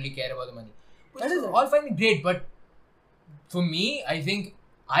 They don't really care about the money. Which is all fine and great, but for me, I think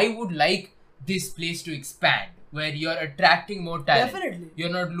I would like this place to expand where you're attracting more talent. Definitely.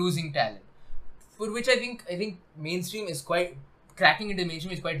 You're not losing talent. For which I think mainstream is cracking into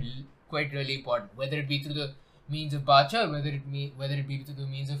mainstream is quite really important. Whether it be through the means of Badshah or whether it be through the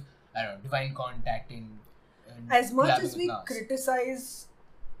means of Divine contacting. As much as we criticize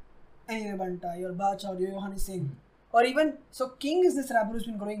Anyway Bantai or Badshah or Yohani Singh, or even King is this rapper who's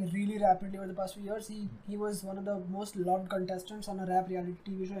been growing really rapidly over the past few years. He was one of the most loved contestants on a rap reality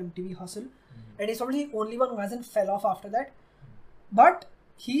TV show, MTV Hustle, and he's probably the only one who hasn't fell off after that. But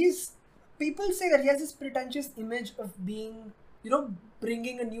people say that he has this pretentious image of being,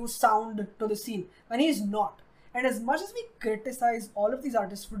 bringing a new sound to the scene, when he's not. And as much as we criticize all of these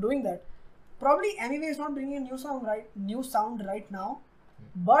artists for doing that, probably Emiway is not bringing a new sound right now,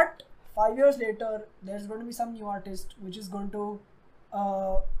 but 5 years later, there's going to be some new artist which is going to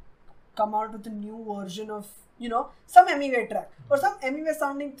come out with a new version of, some Emiway track or some Emiway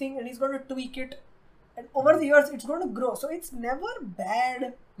sounding thing, and he's going to tweak it. And over the years, it's going to grow. So it's never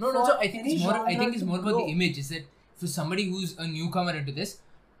bad. So I think it's more about the image. Is that for somebody who's a newcomer into this,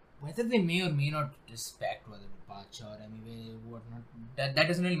 whether they may or may not respect whether Badshah or Emiway, whatnot, that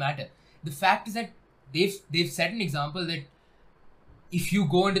doesn't really matter. The fact is that they've set an example that if you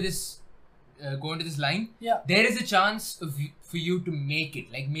go into this go into this line, Yeah. there is a chance for you to make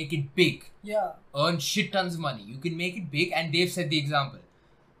it, like make it big, Yeah. earn shit tons of money. You can make it big, and they've set the example.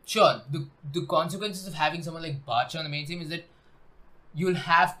 Sure, the consequences of having someone like Bacha on the mainstream is that you'll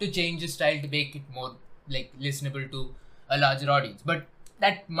have to change your style to make it more like listenable to a larger audience. But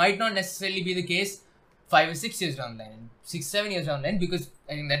that might not necessarily be the case 5 or 6 years down the line, 6-7 years down the line, because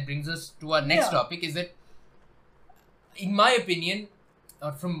I think that brings us to our next Yeah. topic, is that, in my opinion,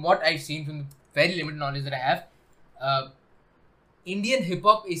 or from what I've seen, from the very limited knowledge that I have, Indian hip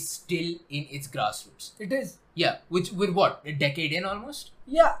hop is still in its grassroots. It is. Yeah, which with what, a decade in almost.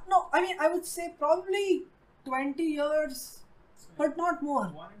 Yeah. No, I mean, I would say probably 20 years, but not more.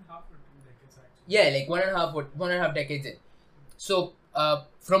 1.5 or 2 decades actually. Yeah, like 1.5 decades in. So,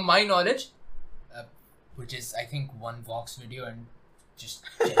 from my knowledge, which is I think one Vox video and just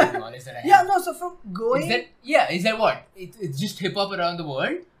general knowledge that I have. Yeah, no, so from going... Is that what? It's just hip hop around the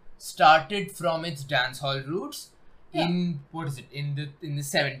world started from its dancehall roots in in the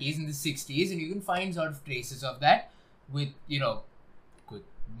 70s, in the 60s, and you can find sort of traces of that with good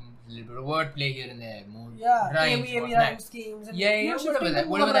little bit of wordplay here and there, more rhymes, AV whatnot. rhyme schemes. And,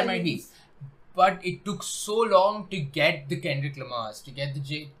 whatever that might be. But it took so long to get the Kendrick Lamars, to get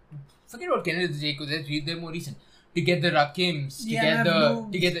the forget about Kendrick, the J. Cole, they're more recent. To get the Rakims, to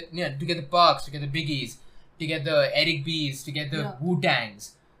get the Parks, to get the Biggies, to get the Eric B's, to get the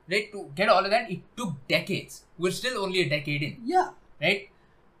Wu-Tangs. Right? To get all of that, it took decades. We're still only a decade in. Yeah. Right?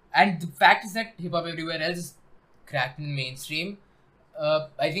 And the fact is that hip hop everywhere else is cracked in the mainstream.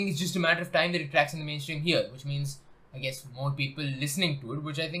 I think it's just a matter of time that it cracks in the mainstream here, which means, I guess, more people listening to it,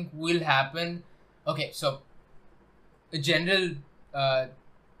 which I think will happen. Okay, so a general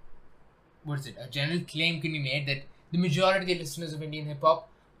claim can be made that the majority of the listeners of Indian hip hop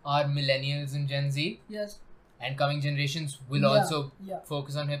are millennials and Gen Z. Yes. And coming generations will also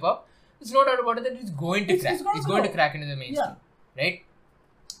focus on hip hop. There's no doubt about it that it's going to crack. It's going to crack into the mainstream, right?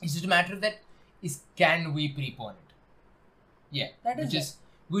 It's just a matter of can we prepone it? Yeah,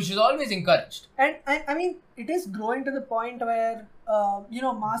 which is always encouraged. And I mean, it is growing to the point where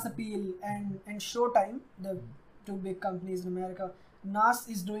Mass Appeal and Showtime, the two big companies in America, Nas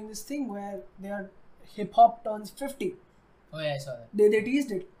is doing this thing where their hip hop turns 50. Oh yeah, I saw that. They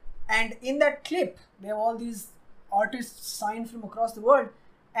teased it. And in that clip, they have all these artists signed from across the world,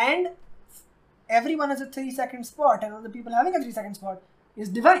 and everyone has a 3-second spot, and all the people having a 3-second spot is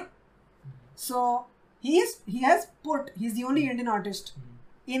Divine. So he's the only Indian artist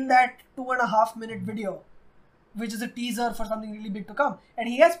in that 2.5 minute video, which is a teaser for something really big to come, and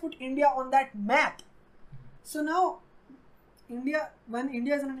he has put India on that map. So now, when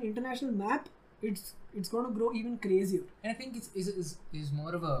India is on an international map, it's going to grow even crazier. And I think it's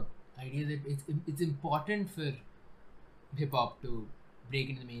more of a idea that it's important for hip hop to break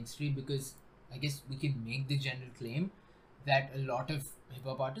into the mainstream, because I guess we can make the general claim that a lot of hip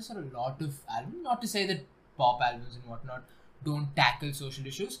hop artists or a lot of albums, not to say that pop albums and whatnot don't tackle social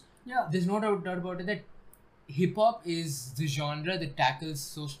issues. Yeah. There's no doubt about it that hip hop is the genre that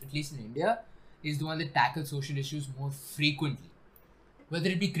tackles at least in India, is the one that tackles social issues more frequently.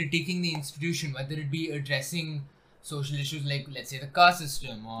 Whether it be critiquing the institution, whether it be addressing social issues like, let's say, the caste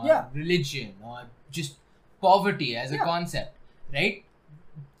system or religion or just poverty as a concept, right?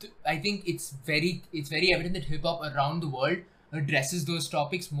 I think it's very evident that hip hop around the world addresses those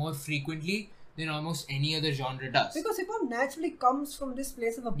topics more frequently than almost any other genre does. Because hip hop naturally comes from this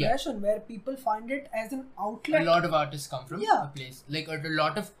place of oppression where people find it as an outlet. A lot of artists come from a place like a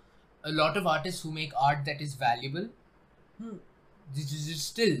lot of artists who make art that is valuable. This is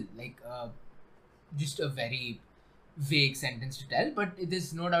still like just a very vague sentence to tell, but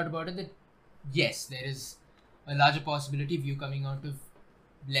there's no doubt about it that yes, there is a larger possibility of you coming out of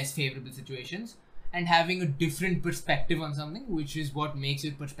less favorable situations and having a different perspective on something, which is what makes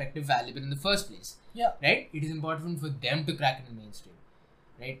your perspective valuable in the first place. Yeah. Right? It is important for them to crack in the mainstream.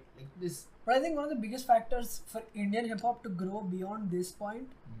 Right? Like this. But I think one of the biggest factors for Indian hip hop to grow beyond this point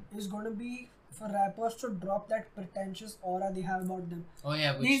is going to be for rappers to drop that pretentious aura they have about them. Oh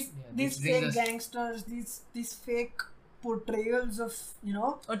yeah, these fake gangsters, these fake portrayals of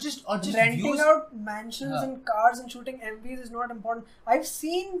or just renting views. out mansions and cars and shooting MVs is not important. I've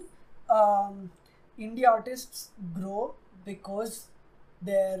seen indie artists grow because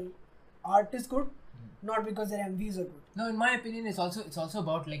their art is good, not because their MVs are good. No, in my opinion, it's also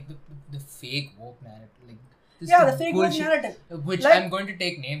about like the fake woke narrative, like the fake woke narrative. Which I'm going to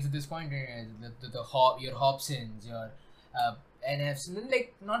take names at this point. Your Hobsons, your NFs, and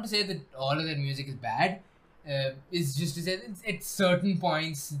like not to say that all of their music is bad. It's just to say that at certain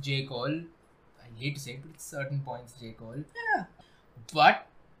points J. Cole, I hate to say it, but at certain points J. Cole. Yeah. But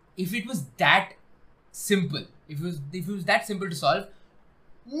if it was that simple, if it was that simple to solve,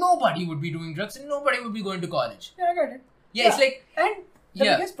 nobody would be doing drugs and nobody would be going to college. Yeah, I get it. Yeah, it's like, and the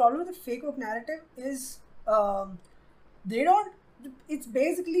yeah. biggest problem with the fake woke narrative is they don't. It's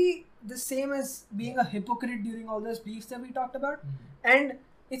basically the same as being a hypocrite during all those beefs that we talked about. And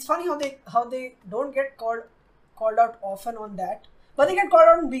it's funny how they don't get called out often on that, but they get called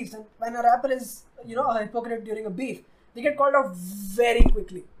out on beefs. And when a rapper is a hypocrite during a beef, they get called out very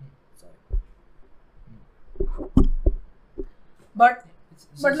quickly.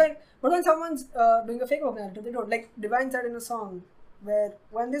 Sorry. But when someone's doing a fake woke narrative, they don't. Like Divine said in a song where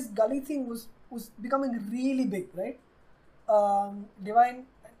when this gully thing was becoming really big, right? Divine,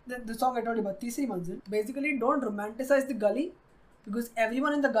 the song I told you about, Teesri Manzil, basically don't romanticize the gully because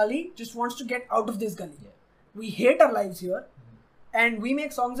everyone in the gully just wants to get out of this gully. Yeah. We hate our lives here and we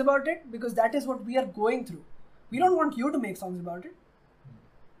make songs about it because that is what we are going through. We don't want you to make songs about it.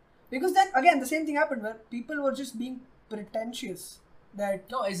 Because then again, the same thing happened where people were just being pretentious.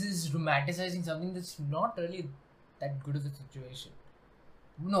 That no, is romanticizing something that's not really that good of a situation.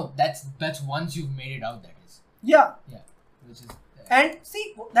 No, that's once you've made it out, that is. Yeah. Yeah. Which is. And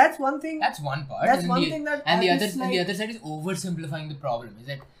see, that's one thing. That's one part. That's one thing that. And the other side is oversimplifying the problem. Is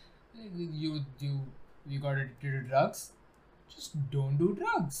that you got addicted to drugs? Just don't do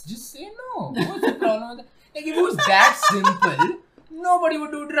drugs. Just say no. What's the problem with that? Like if it was that simple, nobody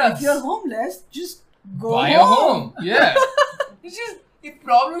would do drugs. If you're homeless, just go buy a home. Yeah. It's just, if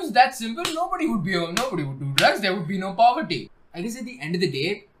problem is that simple, nobody would be home, nobody would do drugs, there would be no poverty. I guess at the end of the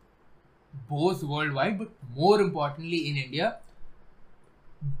day, both worldwide, but more importantly in India,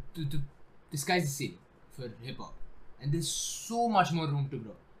 the sky's the ceiling for hip hop. And there's so much more room to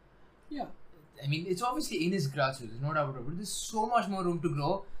grow. Yeah. I mean, it's obviously in its grassroots, there's no doubt about it, but there's so much more room to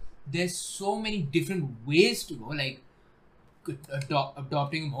grow. There's so many different ways to go, like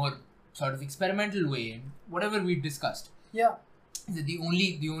adopting a more sort of experimental way and whatever we discussed. Yeah. The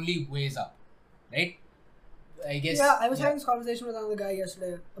only way is up, right? I guess. Yeah, I was having this conversation with another guy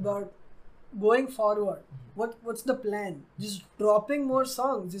yesterday about going forward. What's the plan? Just dropping more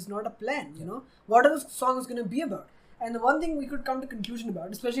songs is not a plan, What are the songs going to be about? And the one thing we could come to conclusion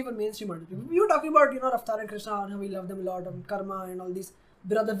about, especially for mainstream artists, we were talking about, Raftaar and Krishna and how we love them a lot, and Karma and all these,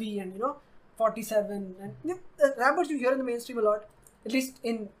 Brother V and, 47, and rappers you hear in the mainstream a lot, at least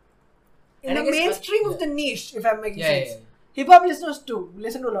in the mainstream of the niche, if I'm making sense. Yeah. Hip hop listeners too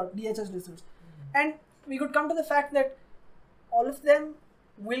listen to a lot, DHS listeners, and we could come to the fact that all of them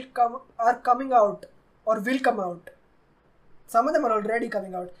are coming out or will come out. Some of them are already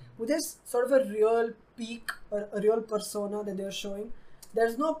coming out with this sort of a real peak or a real persona that they're showing.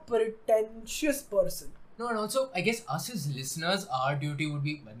 There's no pretentious person. No, and also I guess us as listeners, our duty would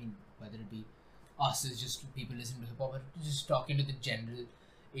be, I mean, whether it be us as just people listening to hip hop or just talking to the general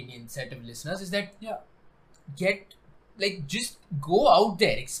Indian set of listeners, is that just go out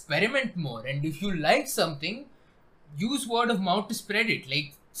there, experiment more, and if you like something, use word of mouth to spread it.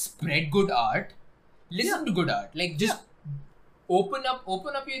 Like spread good art, listen to good art. Like just open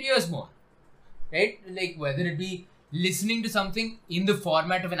up your ears more, right? Like whether it be listening to something in the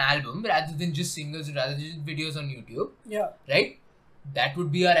format of an album rather than just singles, rather than just videos on YouTube. Yeah. Right. That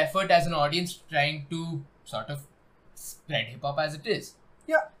would be our effort as an audience, trying to sort of spread hip hop as it is.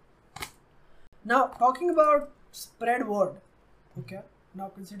 Yeah. Now talking about spread word. Okay. Now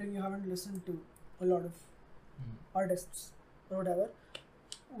considering you haven't listened to a lot of artists or whatever,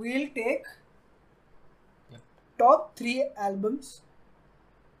 we'll take top 3 albums.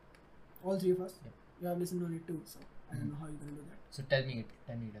 All 3 of us. Yep. You have listened to only 2, so I don't know how you're gonna do that. So tell me,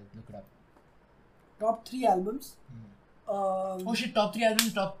 look it up. Top 3 albums. Oh shit! Top 3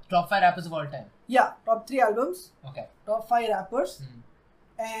 albums, top 5 rappers of all time. Yeah, top 3 albums. Okay. Top 5 rappers.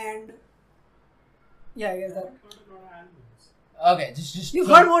 And yeah, I guess that. Okay, just You've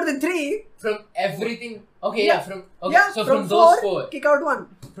heard more than 3. From everything. Okay, So from those 4, kick out 1.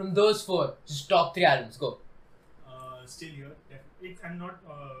 From those 4, just top 3 albums. Go. Still here. I'm not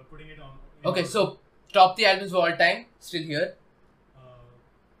putting it on. Okay, so top 3 albums of all time, still here.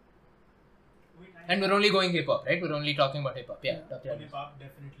 And we're only going hip hop, right? We're only talking about hip hop. Yeah, top 3 albums. Hip hop,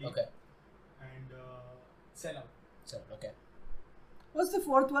 definitely. Okay. And Sell Out. So, okay. What's the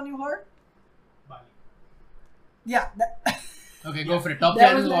 4th one you heard? Bali. Yeah. Okay, go for it. Top 3 That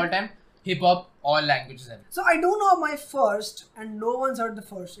albums was of all time, hip hop, all languages. So I do know my first, and no one's heard the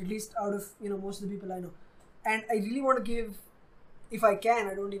first, at least out of most of the people I know. And I really want to give, if I can,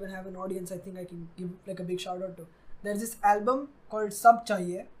 I don't even have an audience, I think I can give like a big shout out to. There's this album called Sab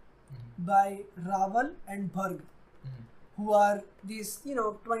Chahiye by Raval and Bharg, who are these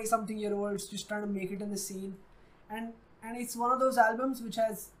 20-something year olds just trying to make it in the scene, and it's one of those albums which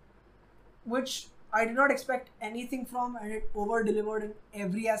has which I did not expect anything from, and it over delivered in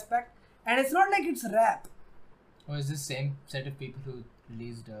every aspect. And it's not like it's rap. Or is this same set of people who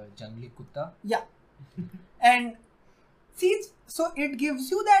released Jungli Kutta? Yeah. And see, so it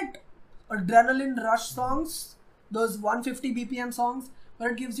gives you that adrenaline rush songs, those 150 BPM songs,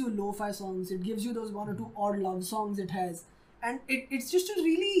 but it gives you lo-fi songs. It gives you those one or two odd love songs it has. And it's just a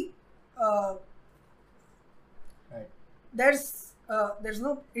really Right. there's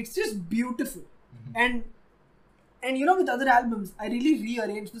no, it's just beautiful. And you know, with other albums, I really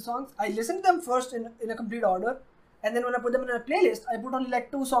rearrange the songs. I listen to them first in a complete order, and then when I put them in a playlist, I put only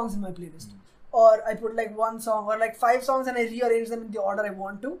like 2 songs in my playlist, or I put like 1 song or like 5 songs, and I rearrange them in the order I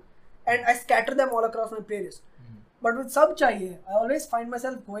want to, and I scatter them all across my playlist. But with Sab Chahiye, I always find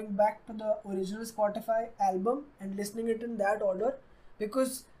myself going back to the original Spotify album and listening it in that order,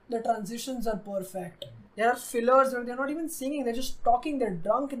 because the transitions are perfect. There are fillers where they're not even singing, they're just talking, they're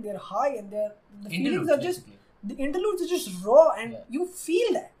drunk and they're high, and the feelings are just, the interludes are just raw, and you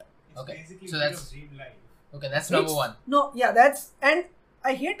feel that. It's Okay, basically so so that's- dream life. Okay, that's number 1. No, yeah, that's, and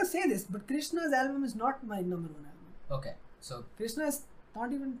I hate to say this, but Krishna's album is not my number 1 album. Okay, so Krishna is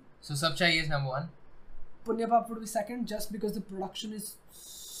not even, Sab Chahiye is number 1. Punya Pap would be second just because the production is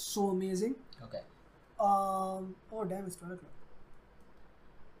so amazing. Okay. Oh damn, it's 12 o'clock.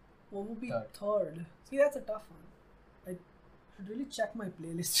 What would be Third. third? See, that's a tough one. I should really check my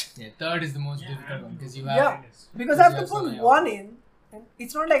playlist. Yeah, third is the most Yeah, difficult one because you Yeah. have Because I have to Because you have so put many one in, and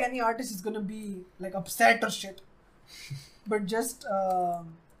it's not like any artist is gonna be like upset or shit. But just no,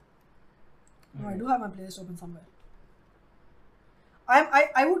 I do have my playlist open somewhere.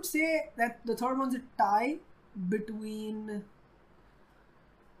 I would say that the third one's a tie between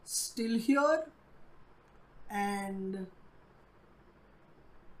Still Here and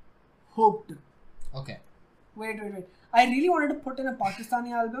Hoped. Okay. Wait. I really wanted to put in a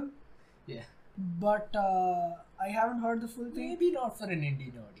Pakistani album, Yeah. but I haven't heard the full thing. Maybe not for an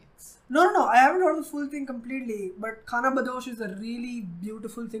Indian audience. No, I haven't heard the full thing completely, but Khana Badosh is a really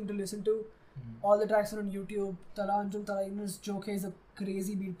beautiful thing to listen to. All the tracks are on YouTube. Tala Anjum Tala Ignorance Joke is a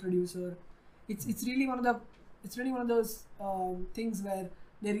crazy beat producer. It's really one of those things where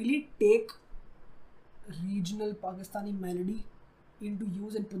they really take regional Pakistani melody into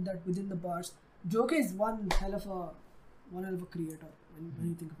use and put that within the bars. Joke is one hell of a creator when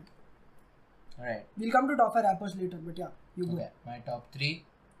you think of it. Alright. We'll come to top 5 rappers later, but yeah, you go. Okay. My top 3.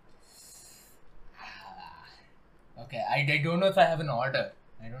 Okay. I don't know if I have an order.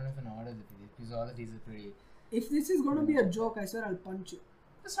 Because all of these are pretty. If this is going to be a joke, I swear I'll punch you.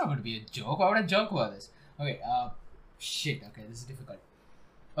 It's not going to be a joke. Why would I joke about this? Okay. Shit. Okay. This is difficult.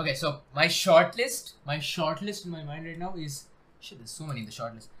 Okay. So my shortlist in my mind right now is shit. There's so many in the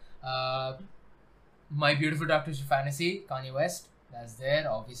shortlist. My Beautiful Dark Twisted Fantasy, Kanye West. That's there,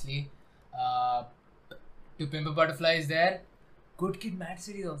 obviously. To Pimp a Butterfly is there. Good Kid, Mad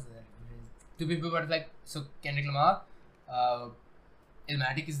City is also there. To Pimp a Butterfly, so Kendrick Lamar.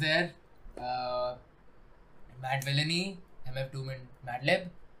 Illmatic is there. Mad Villainy, MF Doom and Madlib.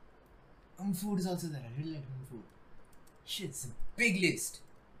 Food is also there. I really like Food. Shit, it's a big list.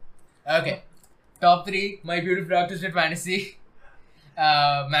 Okay. Top 3, My Beautiful Dark Twisted Fantasy.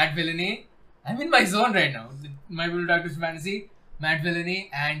 Mad Villainy. I'm in my zone right now. My Beautiful Dark Twisted Fantasy, Mad Villainy,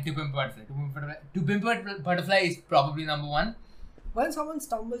 and To Pimp a Butterfly. To Pimp a Butterfly is probably number 1. When someone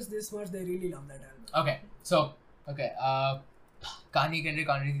stumbles this much, they really love that album. Okay, so Kanye, Kendrick,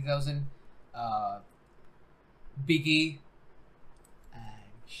 Andre 3000, Biggie,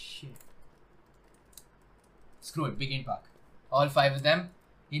 and shit. Screw it, Biggie and Pac. All 5 of them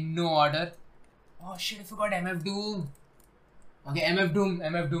in no order. Oh shit, I forgot MF Doom. Okay,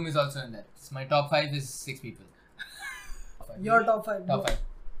 MF Doom is also in there. My top 5 is 6 people. Your top 5. Top 5.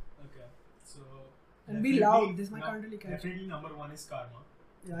 Okay, so And be definitely loud, this mic can't really catch. Definitely number 1 is Karma.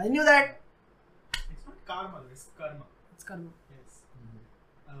 Yeah, I knew that. It's not Karma though, it's Karma. It's Karma. Yes.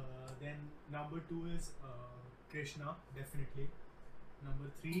 Then number 2 is Krishna, definitely. Number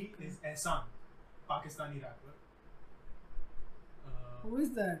 3 is Ehsan, Pakistani rapper. Who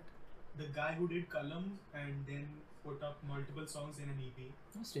is that? The guy who did Kalam and then put up multiple songs in an EP.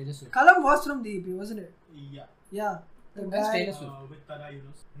 What's Taylor Swift? Kalam was from the EP, wasn't it? Yeah. Yeah. The That's guy. Taylor Swift. With Tara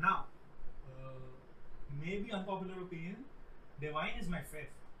Yunus. Now, maybe unpopular opinion, Divine is my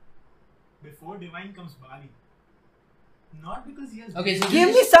fifth. Before Divine comes Bali. Not because he has. Okay, so Give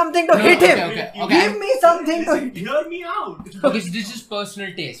me something to hit him. Okay. Give me something to hit him. Hear me out. Okay, so this is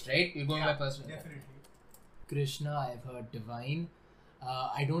personal taste, right? You're going by personal. Definitely. Krishna, I've heard Divine.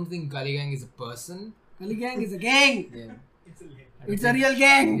 I don't think Gully Gang is a person. Gully Gang is a gang. Yeah. It's a label. It's a real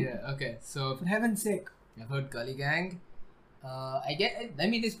gang. Yeah, okay. So For heaven's sake. I've heard Gully Gang. I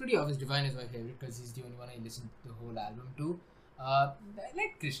mean, it's pretty obvious. Divine is my favorite because he's the only one I listened to the whole album to. I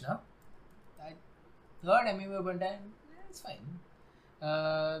like Krishna. I heard Amiibo Bandai. It's fine.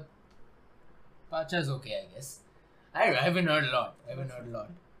 Pacha's okay, I guess. I haven't heard a lot.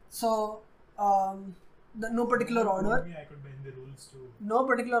 So, no particular order. Maybe I could bend the rules too. No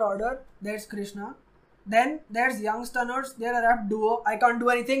particular order. There's Krishna. Then there's Young Stunners. They're a rap duo. I can't do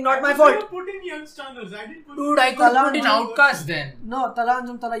anything. Not my fault. I put in Young Stunners. I didn't put. Dude, I could Tala put in Anjum. Outcast then. No, Tala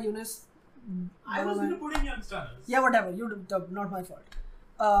Anjum, Tala Yunus. I was going to put in Young Stunners. Yeah, whatever. Not my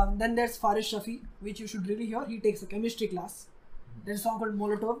fault. Then there's Faris Shafi, which you should really hear. He takes a chemistry class. There's a song called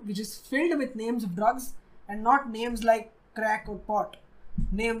Molotov, which is filled with names of drugs and not names like crack or pot.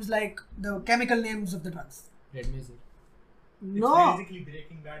 Names like the chemical names of the drugs. Red Music. No. It's basically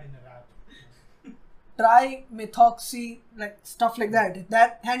Breaking Bad in a rap. Trimethoxy, like stuff like that.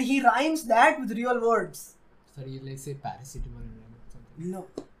 And he rhymes that with real words. Sorry, let's say paracetamol or something.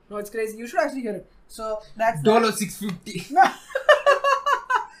 No, it's crazy. You should actually hear it. So that's Dolo 650.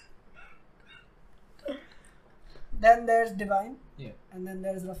 Then there's Divine. Yeah. And then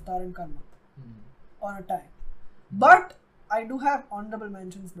there's Raftar and Karma on a time. Mm. But I do have honorable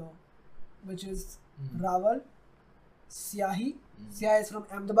mentions though, which is Raval, Siahi. Siahi is from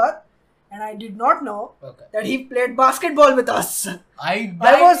Ahmedabad, and I did not know that he played basketball with us. I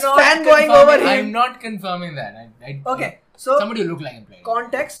was fanboying over him. I'm not confirming that. Okay, so somebody who looked like him playing.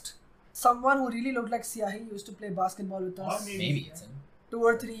 Context: someone who really looked like Siahi used to play basketball with us Maybe it's him. 2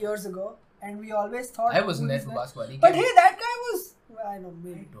 or 3 years ago, and we always thought I wasn't who there is for that? basketball. But hey, that guy was. I know, I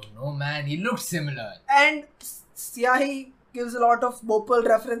maybe. don't know, man. He looked similar. And Siahi gives a lot of Bhopal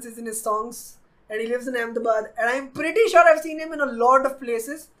references in his songs, and he lives in Ahmedabad, and I'm pretty sure I've seen him in a lot of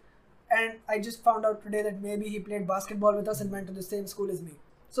places, and I just found out today that maybe he played basketball with us and went to the same school as me.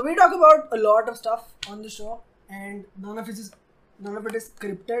 So we talk about a lot of stuff on the show, and none of it is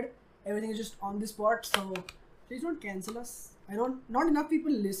scripted. Everything is just on the spot, so please don't cancel us. Not enough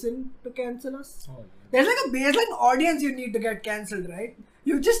people listen to cancel us. Oh, yeah. There's like a baseline audience you need to get cancelled, right?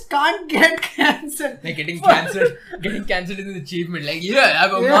 You just can't get cancelled. Like getting cancelled is an achievement. Like,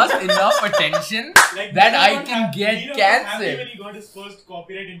 I've amassed enough attention that I can get cancelled. When he got his first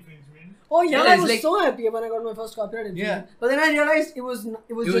copyright infringement. Oh yeah, Yeah, I it's was like- so happy when I got my first copyright infringement. Yeah. But then I realized it was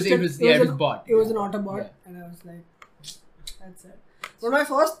It was a bot. It was Yeah. an Autobot, Yeah. and I was like, that's it. So my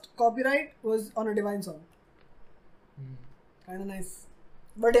first copyright was on a Divine song. Kind of nice,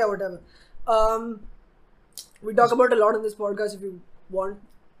 but yeah, whatever. We talk about a lot in this podcast. If you want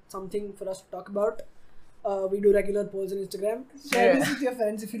something for us to talk about, we do regular polls on Instagram. Share this with your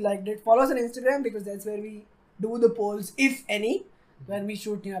friends if you liked it. Follow us on Instagram because that's where we do the polls, if any, when we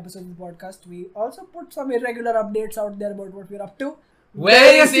shoot new episodes of the podcast. We also put some irregular updates out there about what we're up to.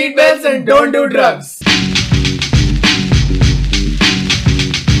 Wear your seatbelts and don't do drugs.